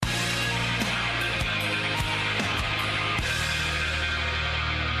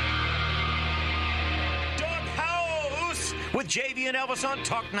with JV and Elvis on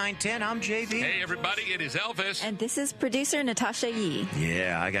Talk 910. I'm JV. Hey, everybody, it is Elvis. And this is producer Natasha Yee.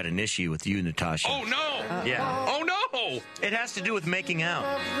 Yeah, I got an issue with you, Natasha. Oh, no. Yeah. Oh, no. It has to do with making out.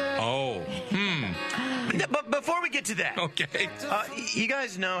 Oh. But before we get to that, Okay. you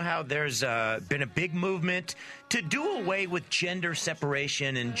guys know how there's been a big movement to do away with gender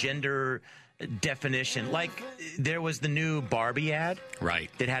separation and gender definition. Like, there was the new Barbie ad. Right.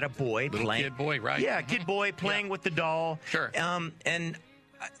 That had a boy Little playing. kid boy, right? Yeah, kid boy playing with the doll. Sure. And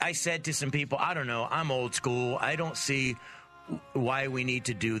I said to some people, I don't know, I'm old school. I don't see why we need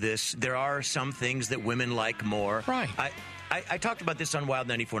to do this. There are some things that women like more. Right. I talked about this on Wild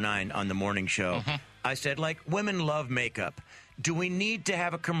 94.9 on the morning show. I said, like, women love makeup. Do we need to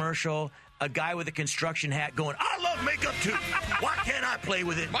have a commercial, a guy with a construction hat going, I love makeup too. Why can't I play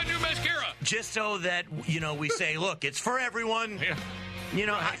with it? My new mascara. Just so that, we say, look, it's for everyone. Yeah.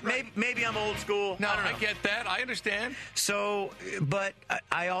 Maybe I'm old school. No, I don't know. I get that. I understand. So, but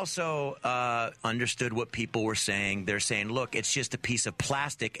I also understood what people were saying. They're saying, look, it's just a piece of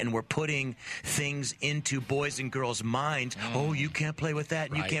plastic, and we're putting things into boys and girls' minds. Oh, you can't play with that,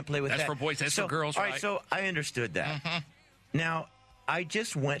 and you can't play with that. That's for boys, that's for girls, all right, so I understood that. Now, I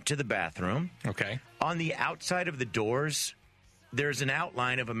just went to the bathroom. Okay. On the outside of the doors, there's an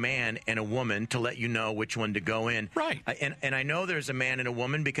outline of a man and a woman to let you know which one to go in. Right. And I know there's a man and a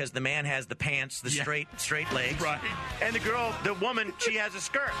woman because the man has the pants, the straight legs. Right. And the woman, she has a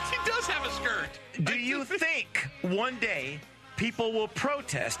skirt. She does have a skirt. Do you think one day people will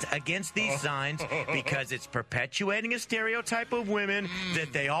protest against these signs because it's perpetuating a stereotype of women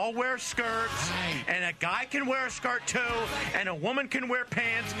that they all wear skirts, and a guy can wear a skirt too, and a woman can wear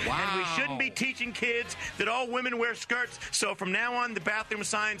pants, and we shouldn't be teaching kids that all women wear skirts, so from now on the bathroom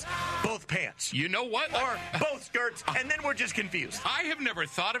signs, both pants. You know what? Or both skirts, and then we're just confused. I have never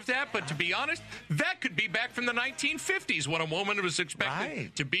thought of that, but to be honest, that could be back from the 1950s when a woman was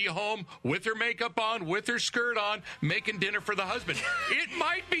expected to be home with her makeup on, with her skirt on, making dinner for the husband. It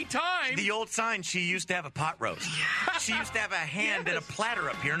might be time. The old sign, she used to have a pot roast. She used to have a hand and a platter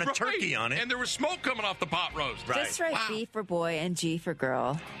up here and a turkey on it. And there was smoke coming off the pot roast. Right. Just write B for boy and G for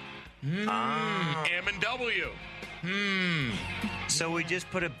girl. M and W. So we just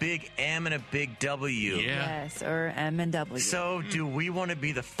put a big M and a big W. Yeah. Yes, or M and W. So do we want to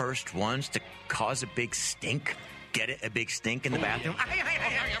be the first ones to cause a big stink? Get it? A big stink in the bathroom?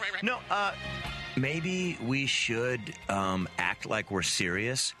 No, maybe we should act like we're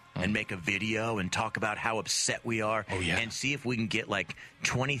serious and make a video and talk about how upset we are and see if we can get like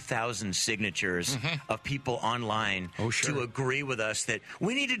 20,000 signatures of people online to agree with us that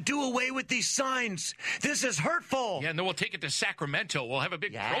we need to do away with these signs. This is hurtful. Yeah, and then we'll take it to Sacramento. We'll have a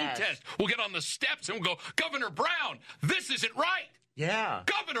big protest. We'll get on the steps and we'll go, Governor Brown, this isn't right. Yeah.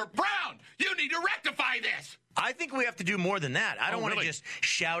 Governor Brown, you need to rectify this. I think we have to do more than that. I don't want to just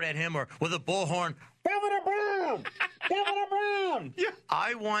shout at him or with a bullhorn, Governor Brown! Governor Brown! Yeah.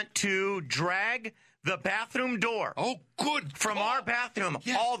 I want to drag the bathroom door. Oh, good. From our bathroom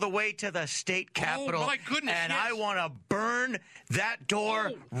all the way to the state capitol. Oh, my goodness, And I want to burn that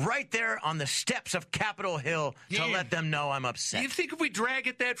door right there on the steps of Capitol Hill to let them know I'm upset. Do you think if we drag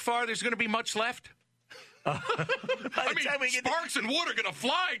it that far, there's going to be much left? I mean, sparks and wood are going to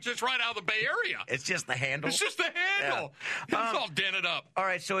fly just right out of the Bay Area. It's just the handle. It's just the handle. Yeah. It's all dented up. All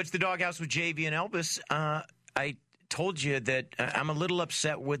right, so it's the Doghouse with JV and Elvis. I told you that I'm a little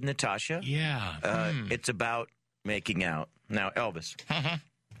upset with Natasha. Yeah. It's about making out. Now, Elvis,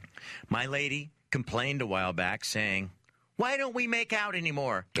 my lady complained a while back saying, why don't we make out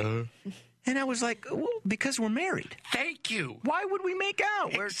anymore? And I was like, well, because we're married. Thank you. Why would we make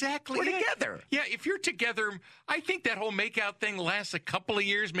out? Exactly. We're together. Yeah, if you're together, I think that whole make-out thing lasts a couple of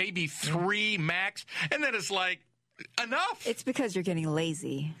years, maybe 3 max, and then it's like, enough. It's because you're getting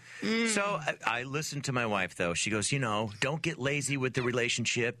lazy. So I listened to my wife, though. She goes, don't get lazy with the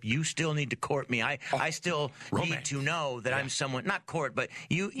relationship. You still need to court me. I still need to know that I'm someone, not court, but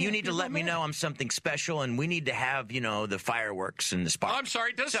you need to let me know I'm something special, and we need to have, the fireworks and the sparks. I'm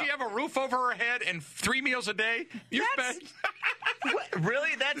sorry, does she have a roof over her head and 3 meals a day? Really?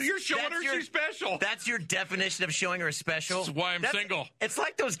 You're showing her she's special. That's your definition of showing her special? That's why I'm single. It's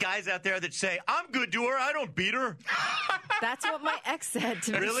like those guys out there that say, I'm good to her, I don't beat her. That's what my ex said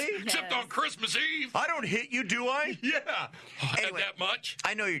to me. Really? Yes. Except on Christmas Eve. I don't hit you, do I? Yeah. Anyway, that much?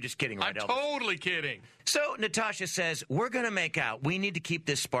 I know you're just kidding, right, I'm Elvis? totally kidding. So Natasha says, we're going to make out. We need to keep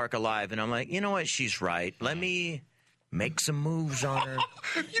this spark alive. And I'm like, you know what? She's right. Let me make some moves on her.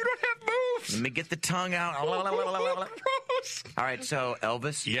 You don't have moves. Let me get the tongue out. Gross. All right, so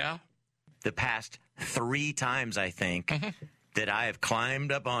Elvis. Yeah? The past 3 times, I think, that I have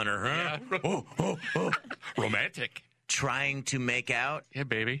climbed up on her. Huh? Yeah. Romantic. trying to make out. Yeah,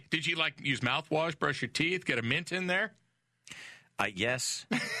 baby. Did you use mouthwash, brush your teeth, get a mint in there? Yes.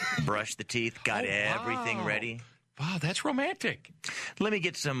 Brush the teeth, got everything ready. Wow, that's romantic. Let me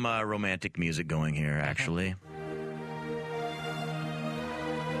get some romantic music going here, actually.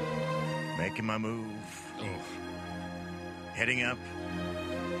 Making my move. Oh. Heading up.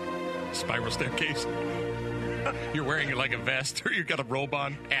 Spiral staircase. You're wearing it like a vest, or you've got a robe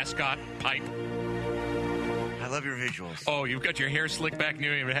on, ascot, pipe. I love your visuals. Oh, you've got your hair slicked back and you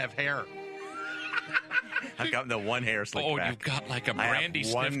don't even have hair. I've got the one hair slicked back. Oh, you've got like a brandy I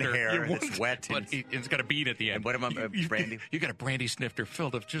have one snifter. hair that's wet. But it's got a bead at the end. And what am I, brandy? You got a brandy snifter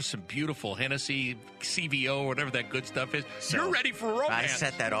filled with just some beautiful Hennessy, CVO, whatever that good stuff is. So you're ready for romance. I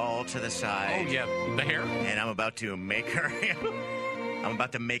set that all to the side. Oh, yeah. The hair? And I'm about to make her... I'm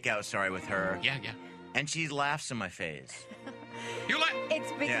about to make out, with her. Yeah. And she laughs in my face. You like...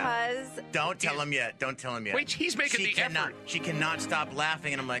 It's because... Don't tell him yet. Wait, he's making the effort. She cannot stop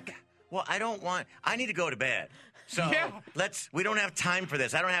laughing, and I'm like, well, I need to go to bed. So we don't have time for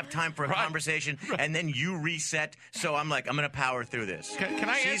this. I don't have time for a conversation, and then you reset. So I'm like, I'm going to power through this. Can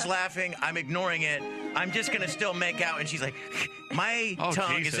I She's laughing. I'm ignoring it. I'm just going to still make out. And she's like, my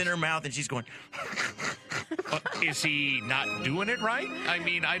tongue is in her mouth, and she's going. Is he not doing it right? I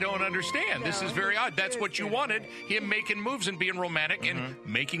mean, I don't understand. No, this is very odd. That's what you wanted, him making moves and being romantic and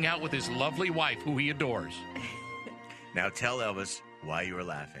making out with his lovely wife, who he adores. Now tell Elvis why you were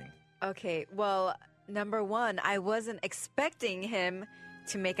laughing. Okay, well, number one, I wasn't expecting him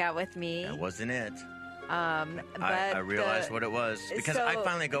to make out with me. That wasn't it. But I realized what it was because I so-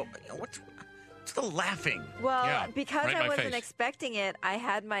 finally go, what's the laughing? Well, because right in I my wasn't face. expecting it, I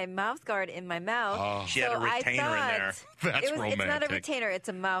had my mouth guard in my mouth. Oh. She had a retainer in there. That's It's not a romantic. retainer; it's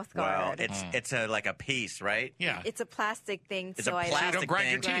a mouth Well, guard. it's like a piece, right? Yeah. It's a plastic thing. It's so a I plastic You don't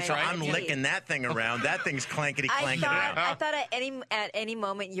grind your thing. teeth, So right? I'm licking that thing around. That thing's clankety I clankety. thought at any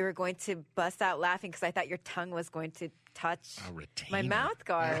moment you were going to bust out laughing because I thought your tongue was going to touch A retainer. my mouth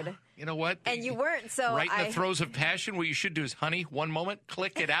guard, You know what? and you weren't. So Right in the throes of passion, what you should do is, honey, one moment,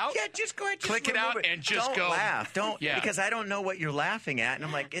 click it out. Yeah, just go ahead. Just Click it remove out and just don't go. laugh. Don't Yeah. because I don't know what you're laughing at, and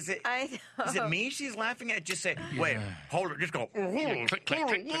I'm like, is it I know. is it me she's laughing at? Just say, wait, hold it. Just go. Click, click,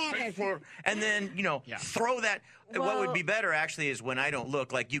 click, click, click. And then throw that. What would be better actually is when I don't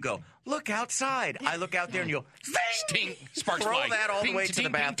look, like you go, look outside. I look out there and you go, Sting, sparks throw fly. that all the Ting, way to the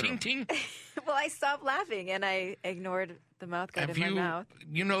ting, bathroom. ting, ting. Well, I stopped laughing and I ignored the mouth guard Have in my mouth.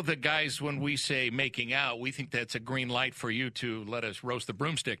 you know the guys, when we say making out, we think that's a green light for you to let us roast the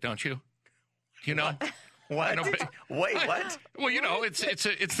broomstick, don't you? You know? What? know, but- Wait, what? Well, it's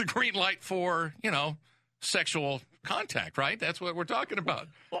the green light for, sexual contact, right? That's what we're talking about.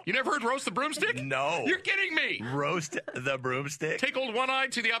 You never heard roast the broomstick? No. You're kidding me. Roast the broomstick? Take old one-eye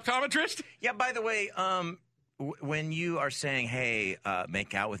to the optometrist? Yeah, by the way, when you are saying, hey,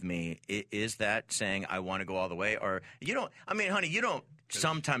 make out with me, is that saying I want to go all the way? Or you don't, honey, you don't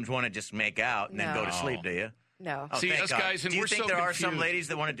sometimes want to just make out and then go to sleep, do you? No. Oh, See, thank us God. guys, and do you we're think so there are some confused. ladies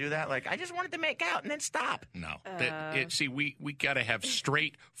that want to do that? Like, I just wanted to make out and then stop. No. We got to have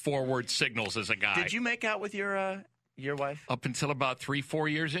straightforward signals as a guy. Did you make out with your wife? Up until about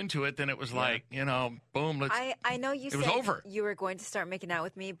 3-4 years into it, then it was like, boom, let's... I know you It said was over. you were going to start making out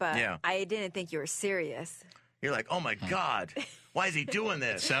with me, but Yeah. I didn't think you were serious. You're like, oh my God, why is he doing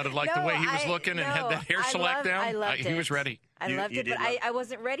this? Sounded like the No, way he was looking and had that hair select down. I loved He it. was ready. I You- loved you it, did but love- I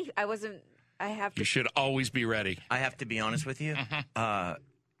wasn't ready. I have to. You should always be ready. I have to be honest with you.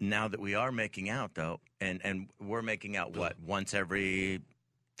 Now that we are making out, though, and we're making out, what, once every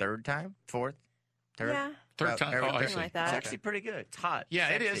third time? Fourth? Third? Yeah. Third time. every Oh, I third. see. like that. It's actually pretty good. It's hot. Yeah,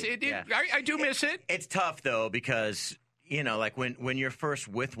 Sexy. it is. Yeah. I do miss it. It's tough, though, because... like when you're first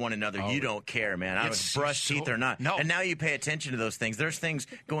with one another, you don't care, man. I It's was brush so- teeth or not. No. And now you pay attention to those things. There's things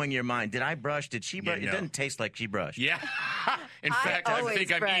going in your mind. Did I brush? Did she brush? no. It doesn't taste like she brushed. Yeah. In fact, I always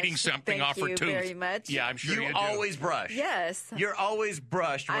think I'm brush. eating something Thank off her you tooth. very much. Yeah, I'm sure you do. always brush. Yes. You're always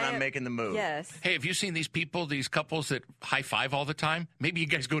brushed when I'm making the move. Yes. Hey, have you seen these people, these couples that high five all the time? Maybe you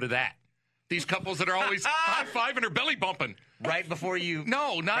guys go to that. These couples that are always high fiving or belly bumping. Right before you.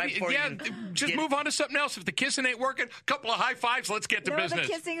 No, not right before yeah. you Just get- move on to something else. If the kissing ain't working, a couple of high fives. Let's get to No, business.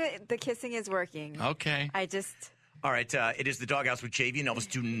 the kissing is working. Okay. I just. All right, it is the Doghouse with JV and Elvis.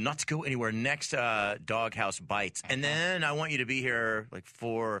 Do not go anywhere. Next, Doghouse Bites. And then I want you to be here like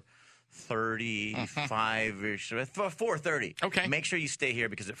for 4:35-ish, 4:30. Okay. Make sure you stay here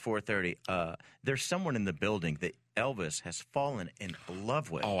because at 4:30, there's someone in the building that Elvis has fallen in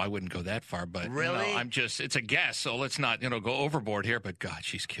love with. Oh, I wouldn't go that far, but really, it's a guess, so let's not go overboard here. But God,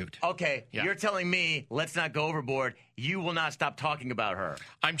 she's cute. Okay, yeah. You're telling me let's not go overboard. You will not stop talking about her.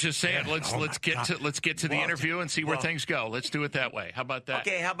 I'm just saying let's get to the interview and see where things go. Let's do it that way. How about that?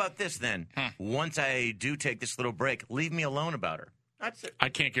 Okay, how about this then? Once I do take this little break, leave me alone about her. That's it. I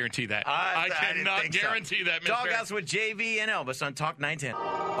can't guarantee that. I cannot guarantee that, Mr. Doghouse with JV and Elvis on Talk 910.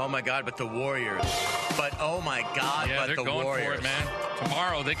 Oh, my God, but the Warriors. But, oh, my God, yeah, but they're the going Warriors. for it, man.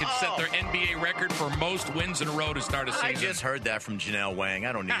 Tomorrow they could set their NBA record for most wins in a row to start a season. I just heard that from Janelle Wang.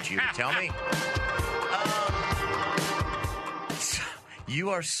 I don't need you to tell me. You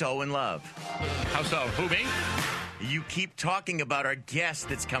are so in love. How so? Who, me? You keep talking about our guest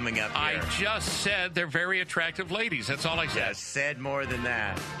that's coming up here. I just said they're very attractive ladies. That's all I said. Yeah, said more than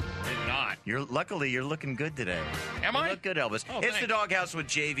that. Did not. Luckily, you're looking good today. Am I? You look good, Elvis. Oh, it's thanks. the Doghouse with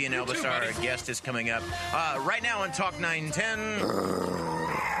JV and Elvis. too, Our buddy. guest is coming up right now on Talk 910.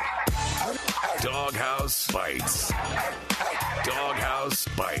 Doghouse Bites. Doghouse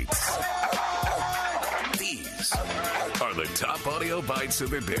Bites. These are the top audio bites of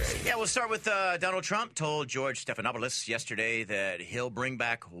the day. Yeah, we'll start with Donald Trump told George Stephanopoulos yesterday that he'll bring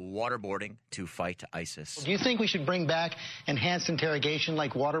back waterboarding to fight ISIS. Do you think we should bring back enhanced interrogation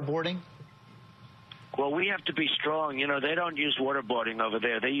like waterboarding? Well, we have to be strong. You know, they don't use waterboarding over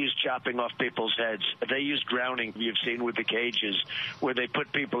there. They use chopping off people's heads. They use drowning, you've seen with the cages, where they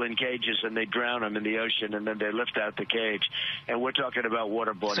put people in cages and they drown them in the ocean and then they lift out the cage. And we're talking about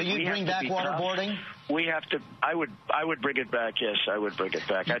waterboarding. So you bring back waterboarding? We have to. I would bring it back. Yes, I would bring it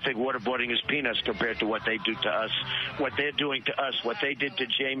back. I think waterboarding is peanuts compared to what they do to us. What they're doing to us, what they did to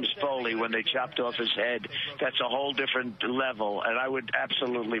James Foley when they chopped off his head, that's a whole different level. And I would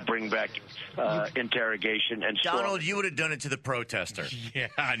absolutely bring back interrogation and Donald, you would have done it to the protester. Yeah,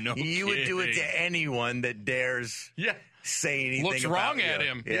 I know. You would do it to anyone that dares say anything Looks about wrong you. at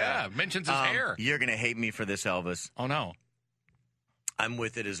him. Yeah, mentions his hair. You're going to hate me for this, Elvis. Oh, no. I'm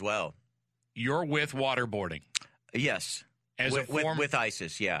with it as well. You're with waterboarding. Yes. As a form, with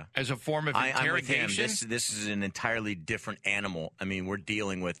ISIS, yeah. As a form of interrogation? I'm with him. This is an entirely different animal. I mean, we're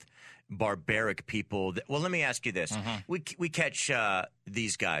dealing with barbaric people. Well, let me ask you this. We catch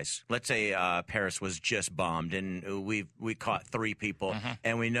these guys. Let's say Paris was just bombed, and we caught 3 people,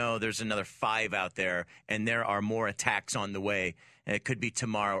 and we know there's another 5 out there, and there are more attacks on the way. And it could be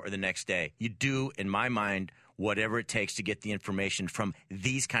tomorrow or the next day. You do, in my mind, whatever it takes to get the information from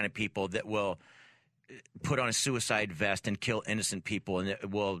these kind of people that will put on a suicide vest and kill innocent people, and it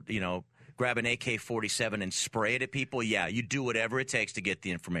will, grab an AK-47 and spray it at people. Yeah, you do whatever it takes to get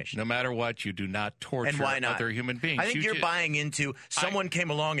the information. No matter what, you do not torture other human beings. I think you're buying into someone came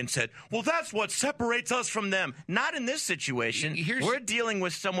along and said, well, that's what separates us from them. Not in this situation. We're dealing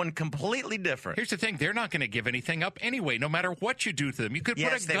with someone completely different. Here's the thing. They're not going to give anything up anyway, no matter what you do to them. You could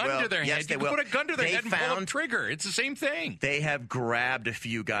put a gun to their head. You could put a gun to their head and pull a trigger. It's the same thing. They have grabbed a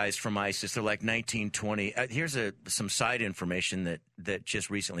few guys from ISIS. They're like 1920. Here's some side information that just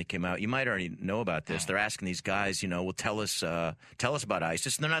recently came out. You might already know about this. They're asking these guys, well, tell us about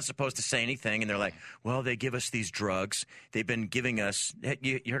ISIS. And they're not supposed to say anything. And they're like, well, they give us these drugs. They've been giving us.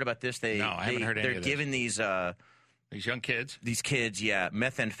 You heard about this? No, I haven't heard any of this. They're giving these young kids. These kids,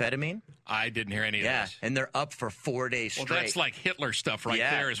 methamphetamine. I didn't hear any of this. And they're up for 4 days straight. Well, that's like Hitler stuff right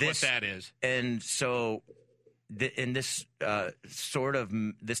there. Is what that is. And so. In this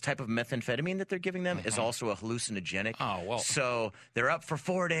this type of methamphetamine that they're giving them is also a hallucinogenic. Oh, well. So they're up for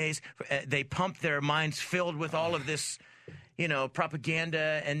 4 days. They pump their minds filled with all of this,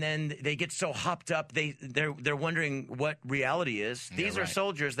 propaganda, and then they get so hopped up they're wondering what reality is. These are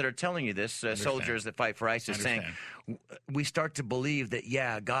soldiers that are telling you this, soldiers that fight for ISIS, saying we start to believe that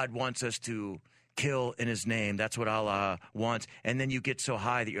God wants us to kill in his name. That's what Allah wants. And then you get so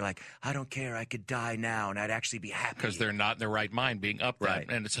high that you're like, I don't care. I could die now and I'd actually be happy. Because they're not in their right mind being up there.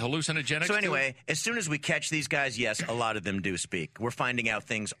 And it's hallucinogenic. So anyway, as soon as we catch these guys, yes, a lot of them do speak. We're finding out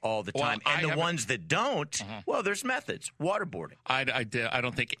things all the time. And the ones that don't, well, there's methods. Waterboarding. I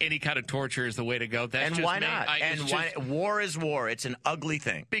don't think any kind of torture is the way to go. That's and just why not? War is war. It's an ugly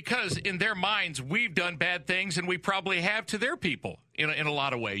thing. Because in their minds, we've done bad things, and we probably have to their people. In a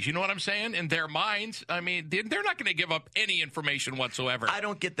lot of ways. You know what I'm saying? In their minds, I mean, they're not going to give up any information whatsoever. I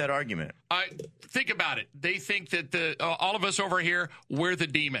don't get that argument. Think about it. They think that all of us over here, we're the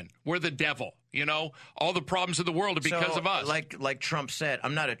demon. We're the devil. All the problems of the world are because of us. Like Trump said,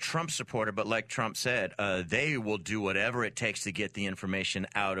 I'm not a Trump supporter, but like Trump said, they will do whatever it takes to get the information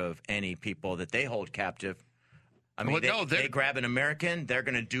out of any people that they hold captive. I mean, they grab an American, they're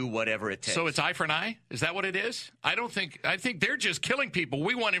going to do whatever it takes. So it's eye for an eye? Is that what it is? I think they're just killing people.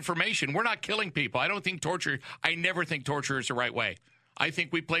 We want information. We're not killing people. I never think torture is the right way. I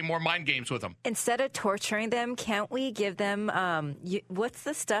think we play more mind games with them. Instead of torturing them, can't we give them, what's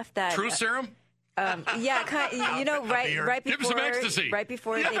the stuff that... Truth serum? Right give some ecstasy. Right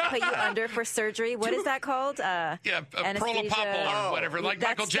before they put you under for surgery. What is that called? Prolopopol or whatever, like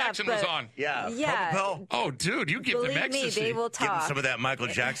Michael Jackson was on. Yeah. Oh, dude, you give them ecstasy. Me, they will talk. Give them some of that Michael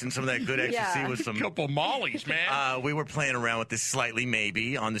Jackson, some of that good ecstasy with some... A couple mollies, man. We were playing around with this slightly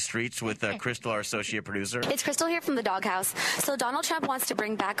maybe on the streets with Crystal, our associate producer. It's Crystal here from the Doghouse. So Donald Trump wants to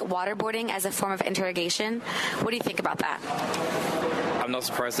bring back waterboarding as a form of interrogation. What do you think about that? I'm not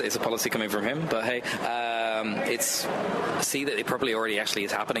surprised that it's a policy coming from him, but hey, I see that it probably already actually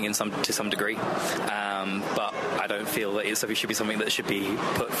is happening to some degree, but I don't feel that it should be something that should be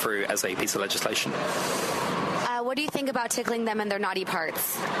put through as a piece of legislation. What do you think about tickling them in their naughty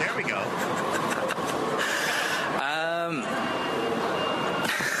parts? There we go.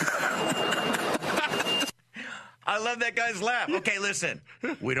 I love that guy's laugh. Okay, listen.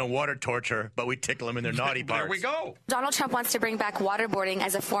 We don't water torture, but we tickle them in their naughty parts. There we go. Donald Trump wants to bring back waterboarding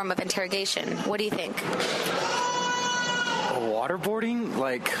as a form of interrogation. What do you think? Waterboarding?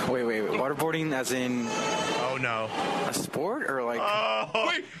 Like, wait. Waterboarding as in... Oh, no. A sport or like...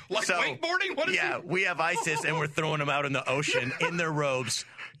 Wait, wakeboarding? What is it? We have ISIS and we're throwing them out in the ocean in their robes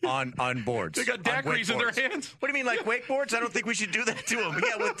on boards. They got daiquiris in their hands. What do you mean, like wakeboards? I don't think we should do that to them.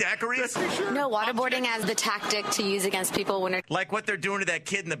 Yeah, with daiquiris? No, waterboarding as the tactic to use against people when they're... Like what they're doing to that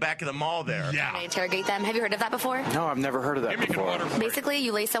kid in the back of the mall there. Yeah. They interrogate them. Have you heard of that before? No, I've never heard of that before. Basically,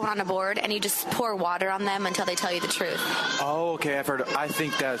 you lay someone on a board and you just pour water on them until they tell you the truth. Oh, okay. I've heard. I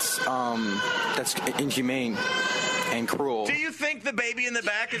think that's inhumane and cruel. Do you think the baby in the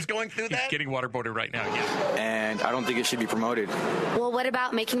back is going through that? He's getting waterboarded right now, yeah. And I don't think it should be promoted. Well, what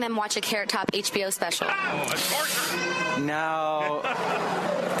about making them watch a Carrot Top HBO special? Oh, that's torture. Now,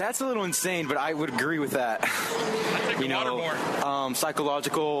 that's a little insane, but I would agree with that. I take waterboard.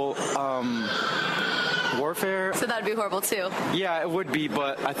 Psychological warfare. So that'd be horrible too. Yeah, it would be,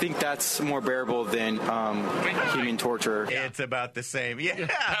 but I think that's more bearable than human torture. It's about the same. Yeah.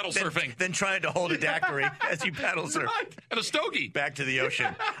 Paddle surfing. Than trying to hold a daiquiri as you paddle surf. Right. And a stogie. Back to the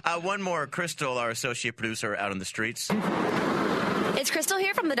ocean. One more. Crystal, our associate producer, out on the streets. It's Crystal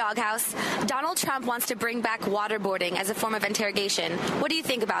here from the Doghouse. Donald Trump wants to bring back waterboarding as a form of interrogation. What do you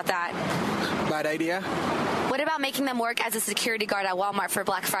think about that? Bad idea. What about making them work as a security guard at Walmart for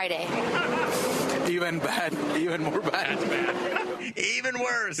Black Friday? Even more bad. That's bad. Even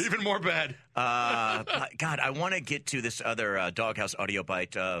worse. Even more bad. God, I want to get to this other Doghouse audio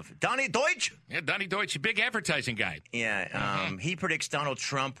bite of Donnie Deutsch. Yeah, Donnie Deutsch, a big advertising guy. Yeah, he predicts Donald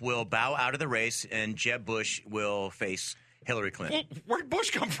Trump will bow out of the race and Jeb Bush will face Hillary Clinton. Well, where'd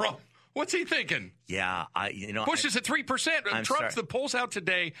Bush come from? What's he thinking? Yeah, Bush is at 3%. Trump's the polls out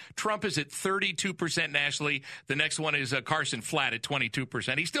today. Trump is at 32% nationally. The next one is Carson flat at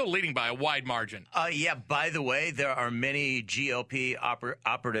 22%. He's still leading by a wide margin. Yeah. By the way, there are many GOP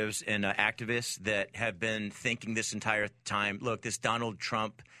operatives and activists that have been thinking this entire time. Look, this Donald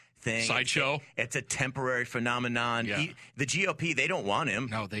Trump thing. Sideshow. It's a temporary phenomenon. Yeah. The GOP, they don't want him.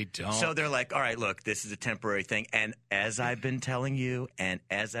 No, they don't. So they're like, all right, look, this is a temporary thing. And as I've been telling you,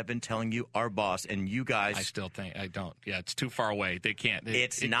 our boss and you guys. I still think, I don't. Yeah, it's too far away. They can't.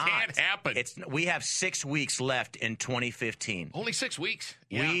 It not. Can't happen. We have 6 weeks left in 2015. Only 6 weeks.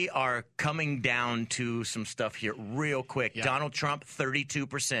 Yeah. We are coming down to some stuff here real quick. Yeah. Donald Trump,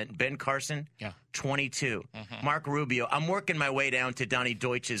 32%. Ben Carson, 22. Mm-hmm. Mark Rubio. I'm working my way down to Donnie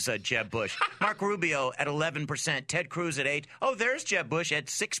Deutsch's Jeb Bush. Mark Rubio at 11%. Ted Cruz at 8%. Oh, there's Jeb Bush at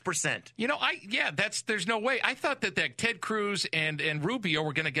 6%. There's no way. I thought that Ted Cruz and Rubio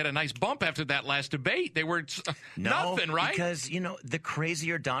were going to get a nice bump after that last debate. They were nothing, right? Because, the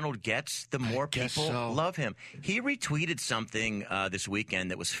crazier Donald gets, the more people love him. He retweeted something this weekend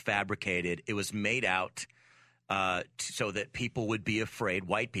that was fabricated. It was made out so that people would be afraid,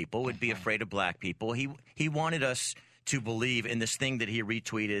 white people would be afraid of black people. He wanted us to believe in this thing that he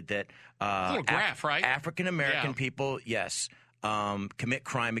retweeted that a little graph, right? African American people, yes, commit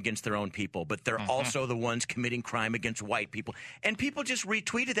crime against their own people, but they're also the ones committing crime against white people. And people just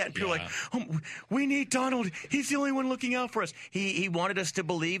retweeted that, and people are like, we need Donald. He's the only one looking out for us. He wanted us to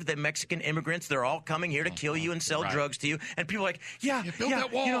believe that Mexican immigrants, they're all coming here to kill you and sell drugs to you. And people are like, build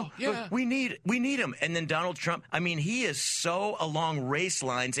that wall. We need him. And then Donald Trump, he is so along race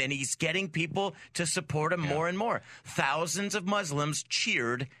lines, and he's getting people to support him more and more. Thousands of Muslims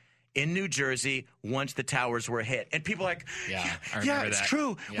cheered in New Jersey once the towers were hit. And people are like, I remember it's that.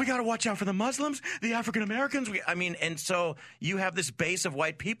 true. Yeah. We got to watch out for the Muslims, the African Americans. And so you have this base of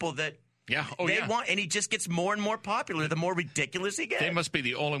white people that want, and he just gets more and more popular the more ridiculous he gets. They must be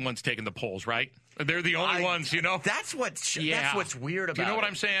the only ones taking the polls, right? They're the only ones, you know? That's what's weird about it. Do you know what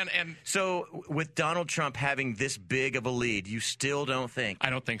I'm saying? And so with Donald Trump having this big of a lead, you still don't think? I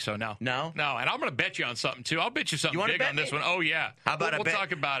don't think so, no. No? No, and I'm going to bet you on something, too. I'll bet you something You big on this one. Oh, yeah. How about we'll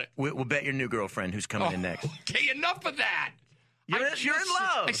talk about it. We'll bet your new girlfriend who's coming in next. Okay, enough of that. You're in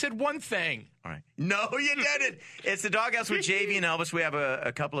love. I said one thing. All right. No, you didn't. It's the Doghouse with JV and Elvis. We have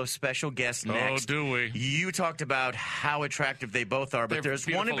a couple of special guests next. Oh, do we? You talked about how attractive they both are, but there's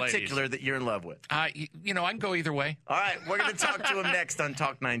one in particular that you're in love with. You know, I can go either way. All right. We're going to talk to him next on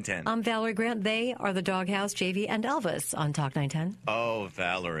Talk 910. I'm Valerie Grant. They are the Doghouse, JV and Elvis on Talk 910. Oh,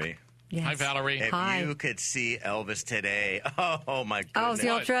 Valerie. Yes. Hi, Valerie. If you could see Elvis today, oh my goodness. Oh, is he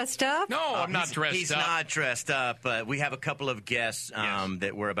all dressed up? No, I'm not dressed up. He's not dressed up, but we have a couple of guests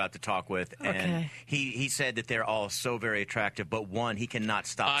that we're about to talk with. And he said that they're all so very attractive, but one he cannot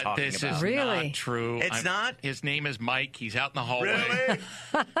stop talking this about. Is Really? Not true. It's not? His name is Mike. He's out in the hallway.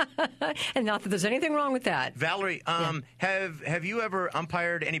 Really? And not that there's anything wrong with that. Valerie, have you ever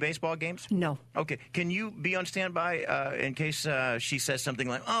umpired any baseball games? No. Okay. Can you be on standby in case she says something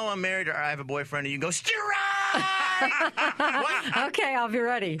like, oh, I'm married or I have a boyfriend, and you go, strike! What? Okay, I'll be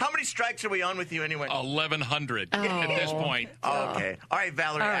ready. How many strikes are we on with you anyway? 1,100 at this point. Okay. All right,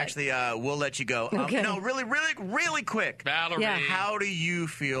 Valerie, actually, we'll let you go. Okay. No, really quick. Valerie. How do you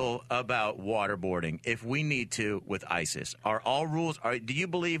feel about waterboarding if we need to with ISIS? Are all rules, do you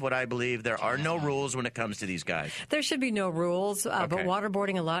believe what I believe? There are no rules when it comes to these guys. There should be no rules, but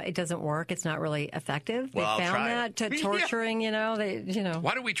waterboarding it doesn't work. It's not really effective. Well, they found that to torturing,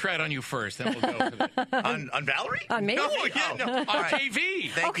 Why don't we try it on you first, then we'll go with it. On Valerie? On me? No, on TV.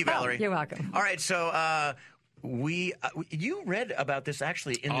 Thank you, Valerie. You're welcome. All right, so you read about this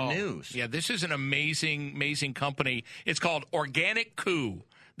actually in the news. Yeah, this is an amazing company. It's called Organic Coup.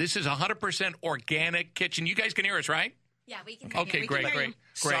 This is 100% organic kitchen. You guys can hear us, right? Yeah, we can. Okay, great.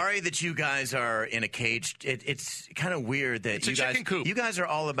 Sorry that you guys are in a cage. It's kind of weird that you guys are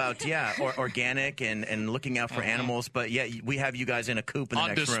all about organic and looking out for animals, but we have you guys in a coop in the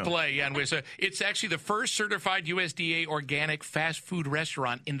next room. On display. Yeah, and it's actually the first certified USDA organic fast food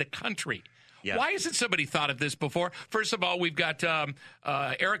restaurant in the country. Yeah. Why hasn't somebody thought of this before? First of all, we've got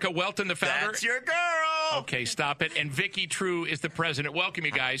Erica Welton, the founder. That's your girl. Okay, stop it. And Vicky True is the president. Welcome,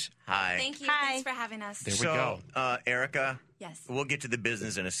 you guys. Hi. Thank you. Hi. Thanks for having us. There we go. Erica. Yes. We'll get to the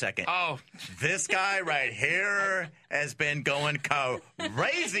business in a second. Oh. This guy right here has been going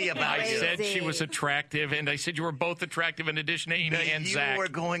crazy about you. I said she was attractive, and I said you were both attractive in addition to Amy and Zach. You were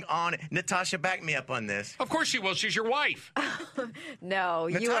going on. Natasha, back me up on this. Of course she will. She's your wife. No,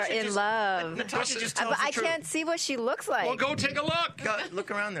 you are in love. Natasha just tells But the I truth. can't see what she looks like. Well, go take a look.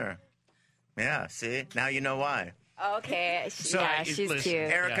 Look around there. Yeah, see? Now you know why. Okay. She's cute.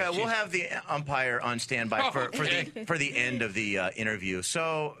 Erica, we'll have the umpire on standby for the end of the interview.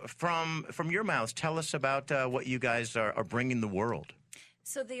 So from your mouths, tell us about what you guys are bringing the world.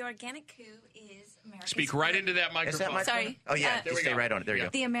 So the Organic Coup is America's... Speak right into that microphone. Is that microphone? Sorry. Oh, yeah. Just stay right on it. There you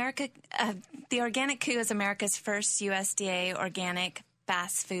go. The Organic Coup is America's first USDA organic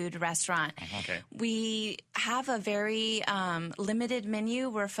fast food restaurant. Okay. We have a very limited menu.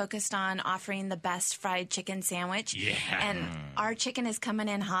 We're focused on offering the best fried chicken sandwich. Yeah. And our chicken is coming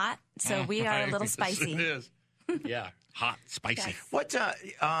in hot, so we are a little spicy. It is. Yeah. Hot, spicy. Yes.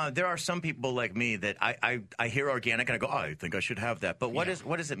 What? There are some people like me that I hear organic and I go, oh, I think I should have that. But what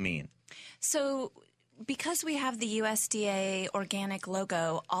does it mean? So because we have the USDA organic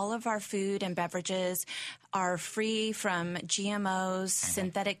logo, all of our food and beverages are free from GMOs,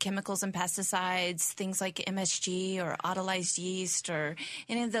 synthetic chemicals and pesticides, things like MSG or autolyzed yeast or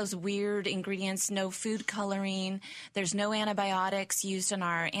any of those weird ingredients, no food coloring. There's no antibiotics used in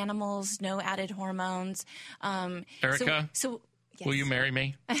our animals, no added hormones. Erica? So yes. Will you marry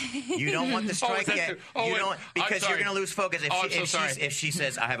me? You don't want the strike yet. You don't, because you're going to lose focus. If she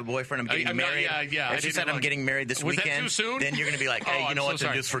says, I have a boyfriend, I'm getting married. If she said, I'm getting married this weekend, that too soon? then you're going to be like, hey, you know what,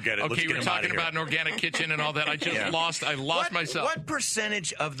 then just forget it. Okay, you were talking about an organic kitchen and all that. I just lost myself. What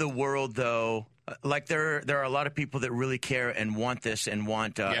percentage of the world, though, like there are a lot of people that really care and want this and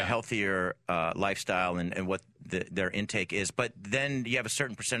want a healthier lifestyle and what their intake is, but then you have a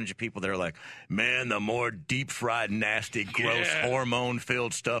certain percentage of people that are like, man, the more deep fried, nasty, gross, hormone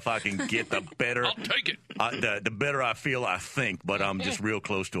filled stuff I can get, the better. I'll take it. The better I feel, I think, but I'm just real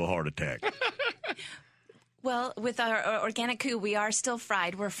close to a heart attack. Well, with our organic coup, we are still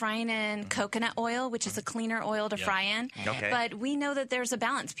fried. We're frying in coconut oil, which is a cleaner oil to fry in. Okay. But we know that there's a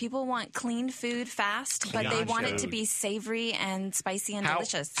balance. People want clean food fast, but they want it to be savory and spicy and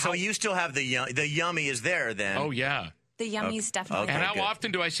delicious. So you still have the yummy is there then? Oh, yeah. The yummy's definitely. And how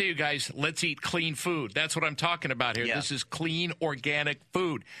often do I say, you guys, let's eat clean food? That's what I'm talking about here. Yeah. This is clean, organic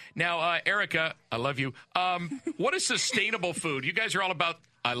food. Now, Erica, I love you. What is sustainable food? You guys are all about,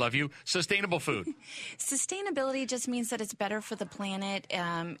 I love you, sustainable food. Sustainability just means that it's better for the planet.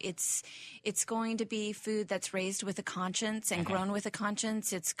 It's going to be food that's raised with a conscience and grown with a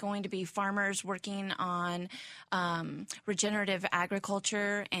conscience. It's going to be farmers working on regenerative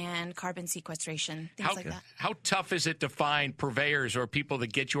agriculture and carbon sequestration, things like that. How tough is it to find purveyors or people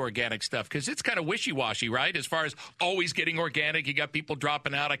that get you organic stuff? Because it's kind of wishy-washy, right? As far as always getting organic, you got people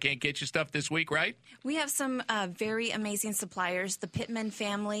dropping out. I can't get you stuff this week, right? We have some very amazing suppliers. The Pittman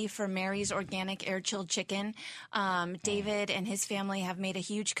family for Mary's Organic Air-Chilled Chicken. David and his family have made a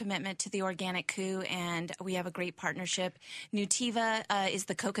huge commitment to the organic coup, and we have a great partnership. Nutiva is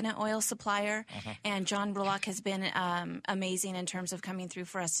the coconut oil supplier, and John Bullock has been amazing in terms of coming through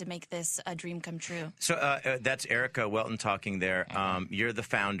for us to make this a dream come true. So that's Erica Welton talking there. You're the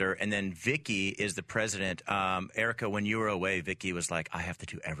founder, and then Vicky is the president. Erica, when you were away, Vicky was like, I have to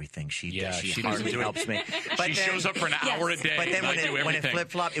do everything. She hardly helps me. But she shows up for an hour a day. But then when it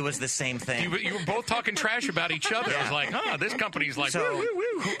flip-flopped, it was the same thing. You were both talking trash about each other. I was like, this company's like, so, woo,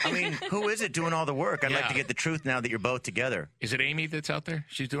 woo, woo. Who is it doing all the work? I'd like to get the truth now that you're both together. Is it Amy that's out there?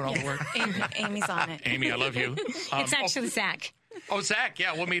 She's doing all the work? Amy's on it. Amy, I love you. It's actually Zach. Oh, Zach.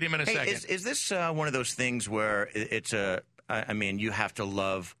 Yeah, we'll meet him in a second. Is this one of those things where it's you have to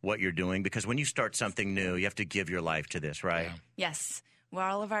love what you're doing? Because when you start something new, you have to give your life to this, right? Yeah. Yes. Well,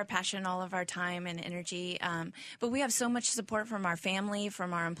 all of our passion, all of our time and energy. But we have so much support from our family,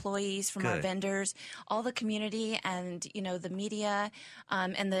 from our employees, from our vendors, all the community and, the media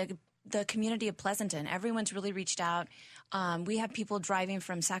and the community of Pleasanton. Everyone's really reached out. We have people driving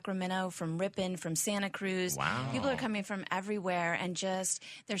from Sacramento, from Ripon, from Santa Cruz. Wow. People are coming from everywhere and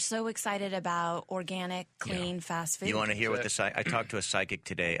they're so excited about organic, clean, fast food. You want to hear what I talked to a psychic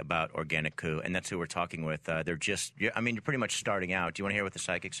today about Organic Coup, and that's who we're talking with. You're pretty much starting out. Do you want to hear what the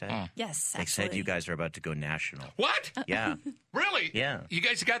psychic said? Yes, They said you guys are about to go national. What? Yeah. Really? Yeah. You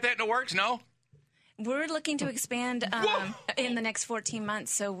guys got that in the works? No? We're looking to expand in the next 14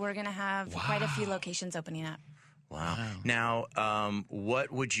 months, so we're going to have quite a few locations opening up. Wow. Now,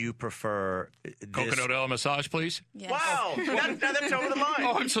 what would you prefer? Coconut oil massage, please? Yes. Wow. now that's over the line.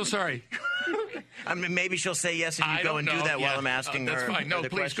 Oh, I'm so sorry. Maybe she'll say yes and you go and do that while I'm asking her. That's fine. No, please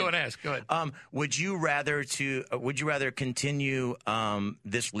question. Go and ask. Go ahead. Would you rather continue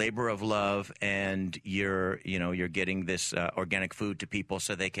this labor of love and you're getting this organic food to people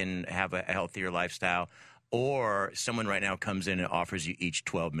so they can have a healthier lifestyle, or someone right now comes in and offers you each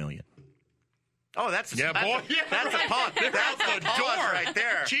 $12 million? Oh, that's boy. That's a pause. That's the door right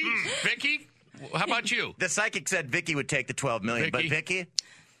there. Jeez, Vicky, how about you? The psychic said Vicky would take the $12 million, but Vicky.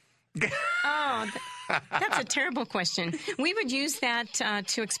 Oh, that's a terrible question. We would use that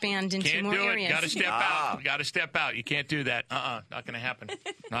to expand into more areas. Got to step out. Got to step out. You can't do that. Not going to happen.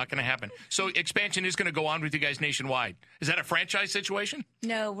 Not going to happen. So expansion is going to go on with you guys nationwide. Is that a franchise situation?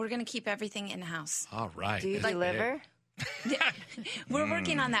 No, we're going to keep everything in-house. All right. Do you deliver? We're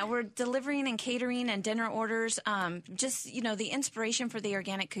working on that. We're delivering and catering and dinner orders. The inspiration for the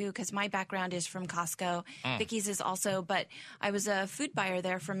Organic Coup, because my background is from Costco. Vicky's is also, but I was a food buyer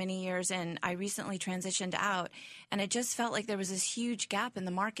there for many years, and I recently transitioned out. And it just felt like there was this huge gap in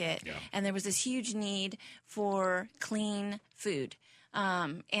the market, and there was this huge need for clean food.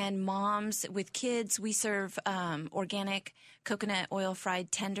 And moms with kids, we serve organic coconut oil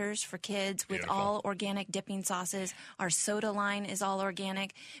fried tenders for kids with all organic dipping sauces. Our soda line is all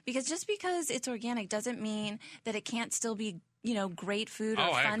organic, because just because it's organic doesn't mean that it can't still be great food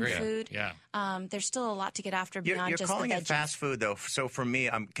or fun food. Yeah. There's still a lot to get after beyond you're just the veggies. You're calling it fast food, though. So for me,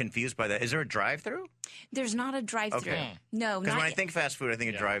 I'm confused by that. Is there a drive-through? There's not a drive-through. Okay. No, because when I think fast food, I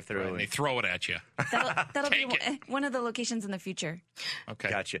think a drive-through. Right. They throw it at you. That'll be one of the locations in the future. Okay.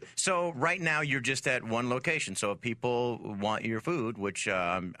 Gotcha. So right now, you're just at one location. So if people want your food, which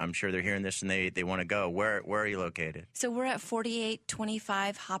I'm sure they're hearing this and they want to go, where are you located? So we're at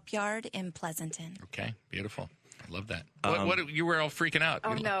 4825 Hop Yard in Pleasanton. Okay. Beautiful. I love that. What you were all freaking out.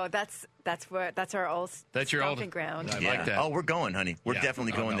 Oh no, that's our old stomping ground. I like that. Oh, we're going, honey. We're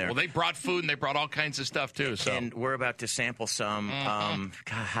definitely going there. Well, they brought food and they brought all kinds of stuff too. So and we're about to sample some.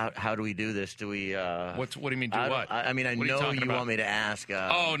 God, how do we do this? Do we? What do you mean? Do what? I mean, I know you want me to ask.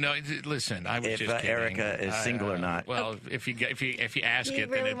 Oh no! Listen, I was if just kidding. Erica is single or not. Well, if you ask he it,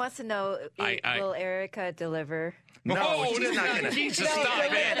 really then wants to know. Will Erica deliver? No, she's not going to. Jesus, stop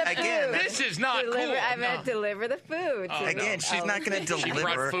it. Again, this is not cool. I meant deliver the food. Again, she's not going to deliver. She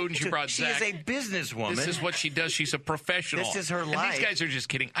brought food and she brought She Zach. is a businesswoman. This is what she does. She's a professional. This is her life. And these guys are just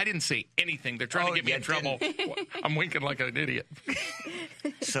kidding. I didn't say anything. They're trying to get me in trouble. I'm winking like an idiot.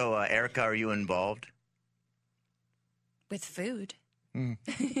 So, Erica, are you involved? With food. Are you?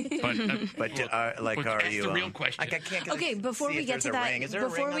 That's the real question. I can't Okay, before we get to that, I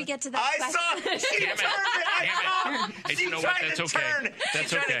saw. She turned. Hey, you know what? That's okay.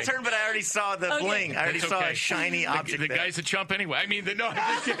 She's trying to turn, but I already saw the bling. I already saw a shiny object. The guy's a chump anyway. I mean, no,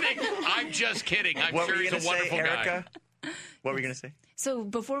 I'm just kidding. I'm just kidding. I'm what sure he's a wonderful Erica? guy. What were you going to say? So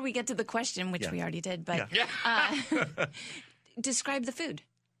before we get to the question, which we already did, but describe the food.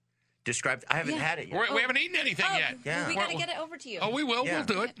 I haven't had it yet. We haven't eaten anything yet. Yeah. We got to get it over to you. Oh, we will. Yeah. We'll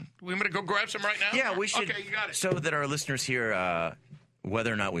do it. We're going to go grab some right now? Yeah, we should. Okay, you got it. So that our listeners hear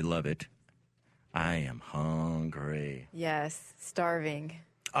whether or not we love it. I am hungry. Yes, starving.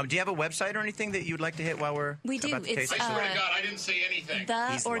 Do you have a website or anything that you'd like to hit while we're We do. about to It's, taste I swear to God, I didn't say anything.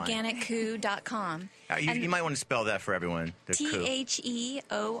 Theorganiccoup.com. You might want to spell that for everyone.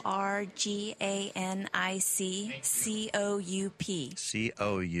 TheorganicCoup.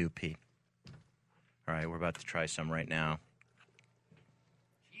 COUP. All right, we're about to try some right now.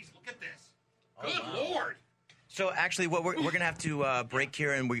 Jeez, look at this. Good Lord. So actually, what we're going to have to break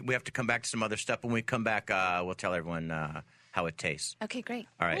here, and we have to come back to some other stuff. When we come back, we'll tell everyone how it tastes. Okay, great.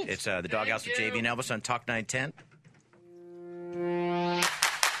 All right, it's the Doghouse with JV and Elvis on Talk 910.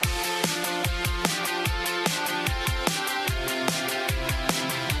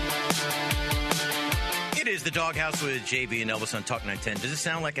 It is the Doghouse with JV and Elvis on Talk 910. Does it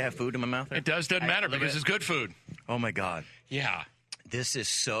sound like I have food in my mouth? It does. Doesn't matter because it's good food. Oh, my God. Yeah. This is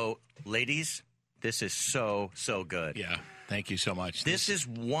so... Ladies, this is so good. Yeah. Thank you so much. This is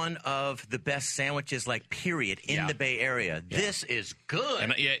one of the best sandwiches, period, in the Bay Area. Yeah. This is good.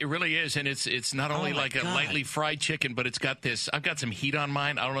 And, it really is. And it's not only a lightly fried chicken, but it's got this. I've got some heat on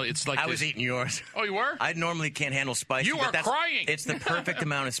mine. I don't know. It's like I was eating yours. Oh, you were? I normally can't handle spicy. You are crying. It's the perfect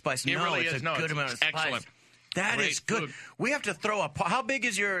amount of spice. It really is. It's a good amount of spice. Excellent. That is good. Food. We have to throw a... How big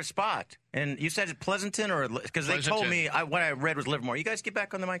is your spot? And you said it's Pleasanton or... Because they told me what I read was Livermore. You guys get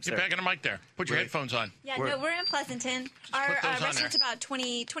back on the mic, Get back on the mic there. Put your headphones on. Yeah, we're in Pleasanton. Our restaurant's about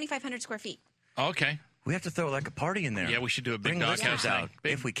 2,500 square feet. Okay. We have to throw a party in there. Yeah, we should do a big doghouse out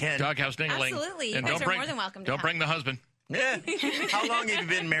if we can. Doghouse ding-a-ling. Absolutely. And you guys are more than welcome to Don't bring the husband. Yeah. How long have you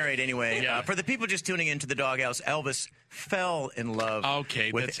been married anyway? Yeah. For the people just tuning into the Doghouse, Elvis fell in love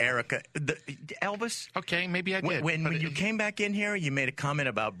with Erica. Elvis? Okay, maybe I did. When you came back in here, you made a comment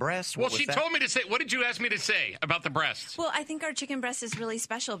about breasts. Well, she told me to say, what did you ask me to say about the breasts? Well, I think our chicken breast is really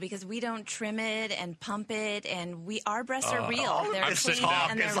special because we don't trim it and pump it, and our breasts are real. They're clean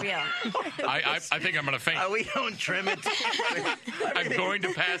and they're real. I think I'm going to faint. We don't trim it. I'm going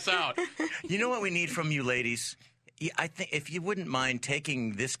to pass out. You know what we need from you ladies? I think if you wouldn't mind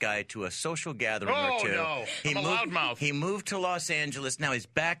taking this guy to a social gathering or two. Oh, no. I'm a loudmouth. He moved to Los Angeles. Now he's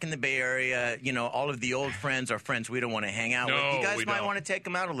back in the Bay Area. You know, all of the old friends are friends we don't want to hang out with. You guys might want to take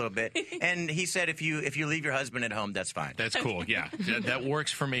him out a little bit. And he said if you leave your husband at home, that's fine. That's cool, yeah. That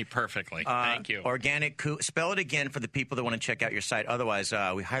works for me perfectly. Thank you. Organic Coup. Spell it again for the people that want to check out your site. Otherwise,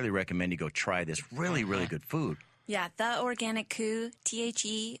 we highly recommend you go try this. Really, really good food. Yeah, The Organic Coup,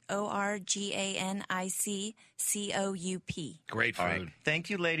 TheOrganicCoup. Great food. Right. Thank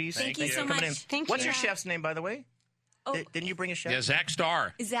you, ladies. Thank you so much. Thank What's you. your chef's name, by the way? Oh. Didn't you bring a chef? Yeah, Zach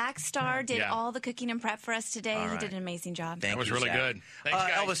Starr. Zach Starr did all the cooking and prep for us today. All He right. did an amazing job. That was really Zach. good. Thanks,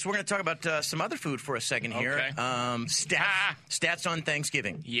 guys. Elvis, we're going to talk about some other food for a second here. Okay. Stats on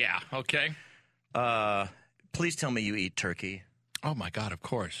Thanksgiving. Yeah, okay. Please tell me you eat turkey. Oh, my God, of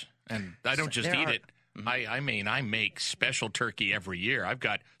course. And I don't just eat it. I mean, I make special turkey every year. I've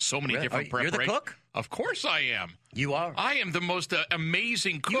got so many different preparations. You're the cook? Of course I am. You are? I am the most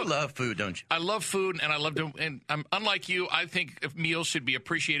amazing cook. You love food, don't you? I love food, and I love to. And unlike you, I think meals should be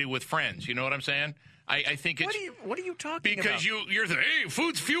appreciated with friends. You know what I'm saying? I think it's. What are you talking about? Because you're the hey,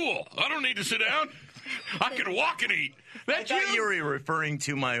 food's fuel. I don't need to sit down. I can walk and eat. I thought you were referring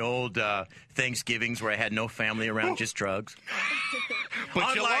to my old Thanksgivings where I had no family around, just drugs.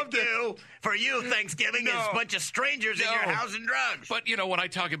 But you loved it. For you, Thanksgiving is a bunch of strangers in your house and drugs. But, when I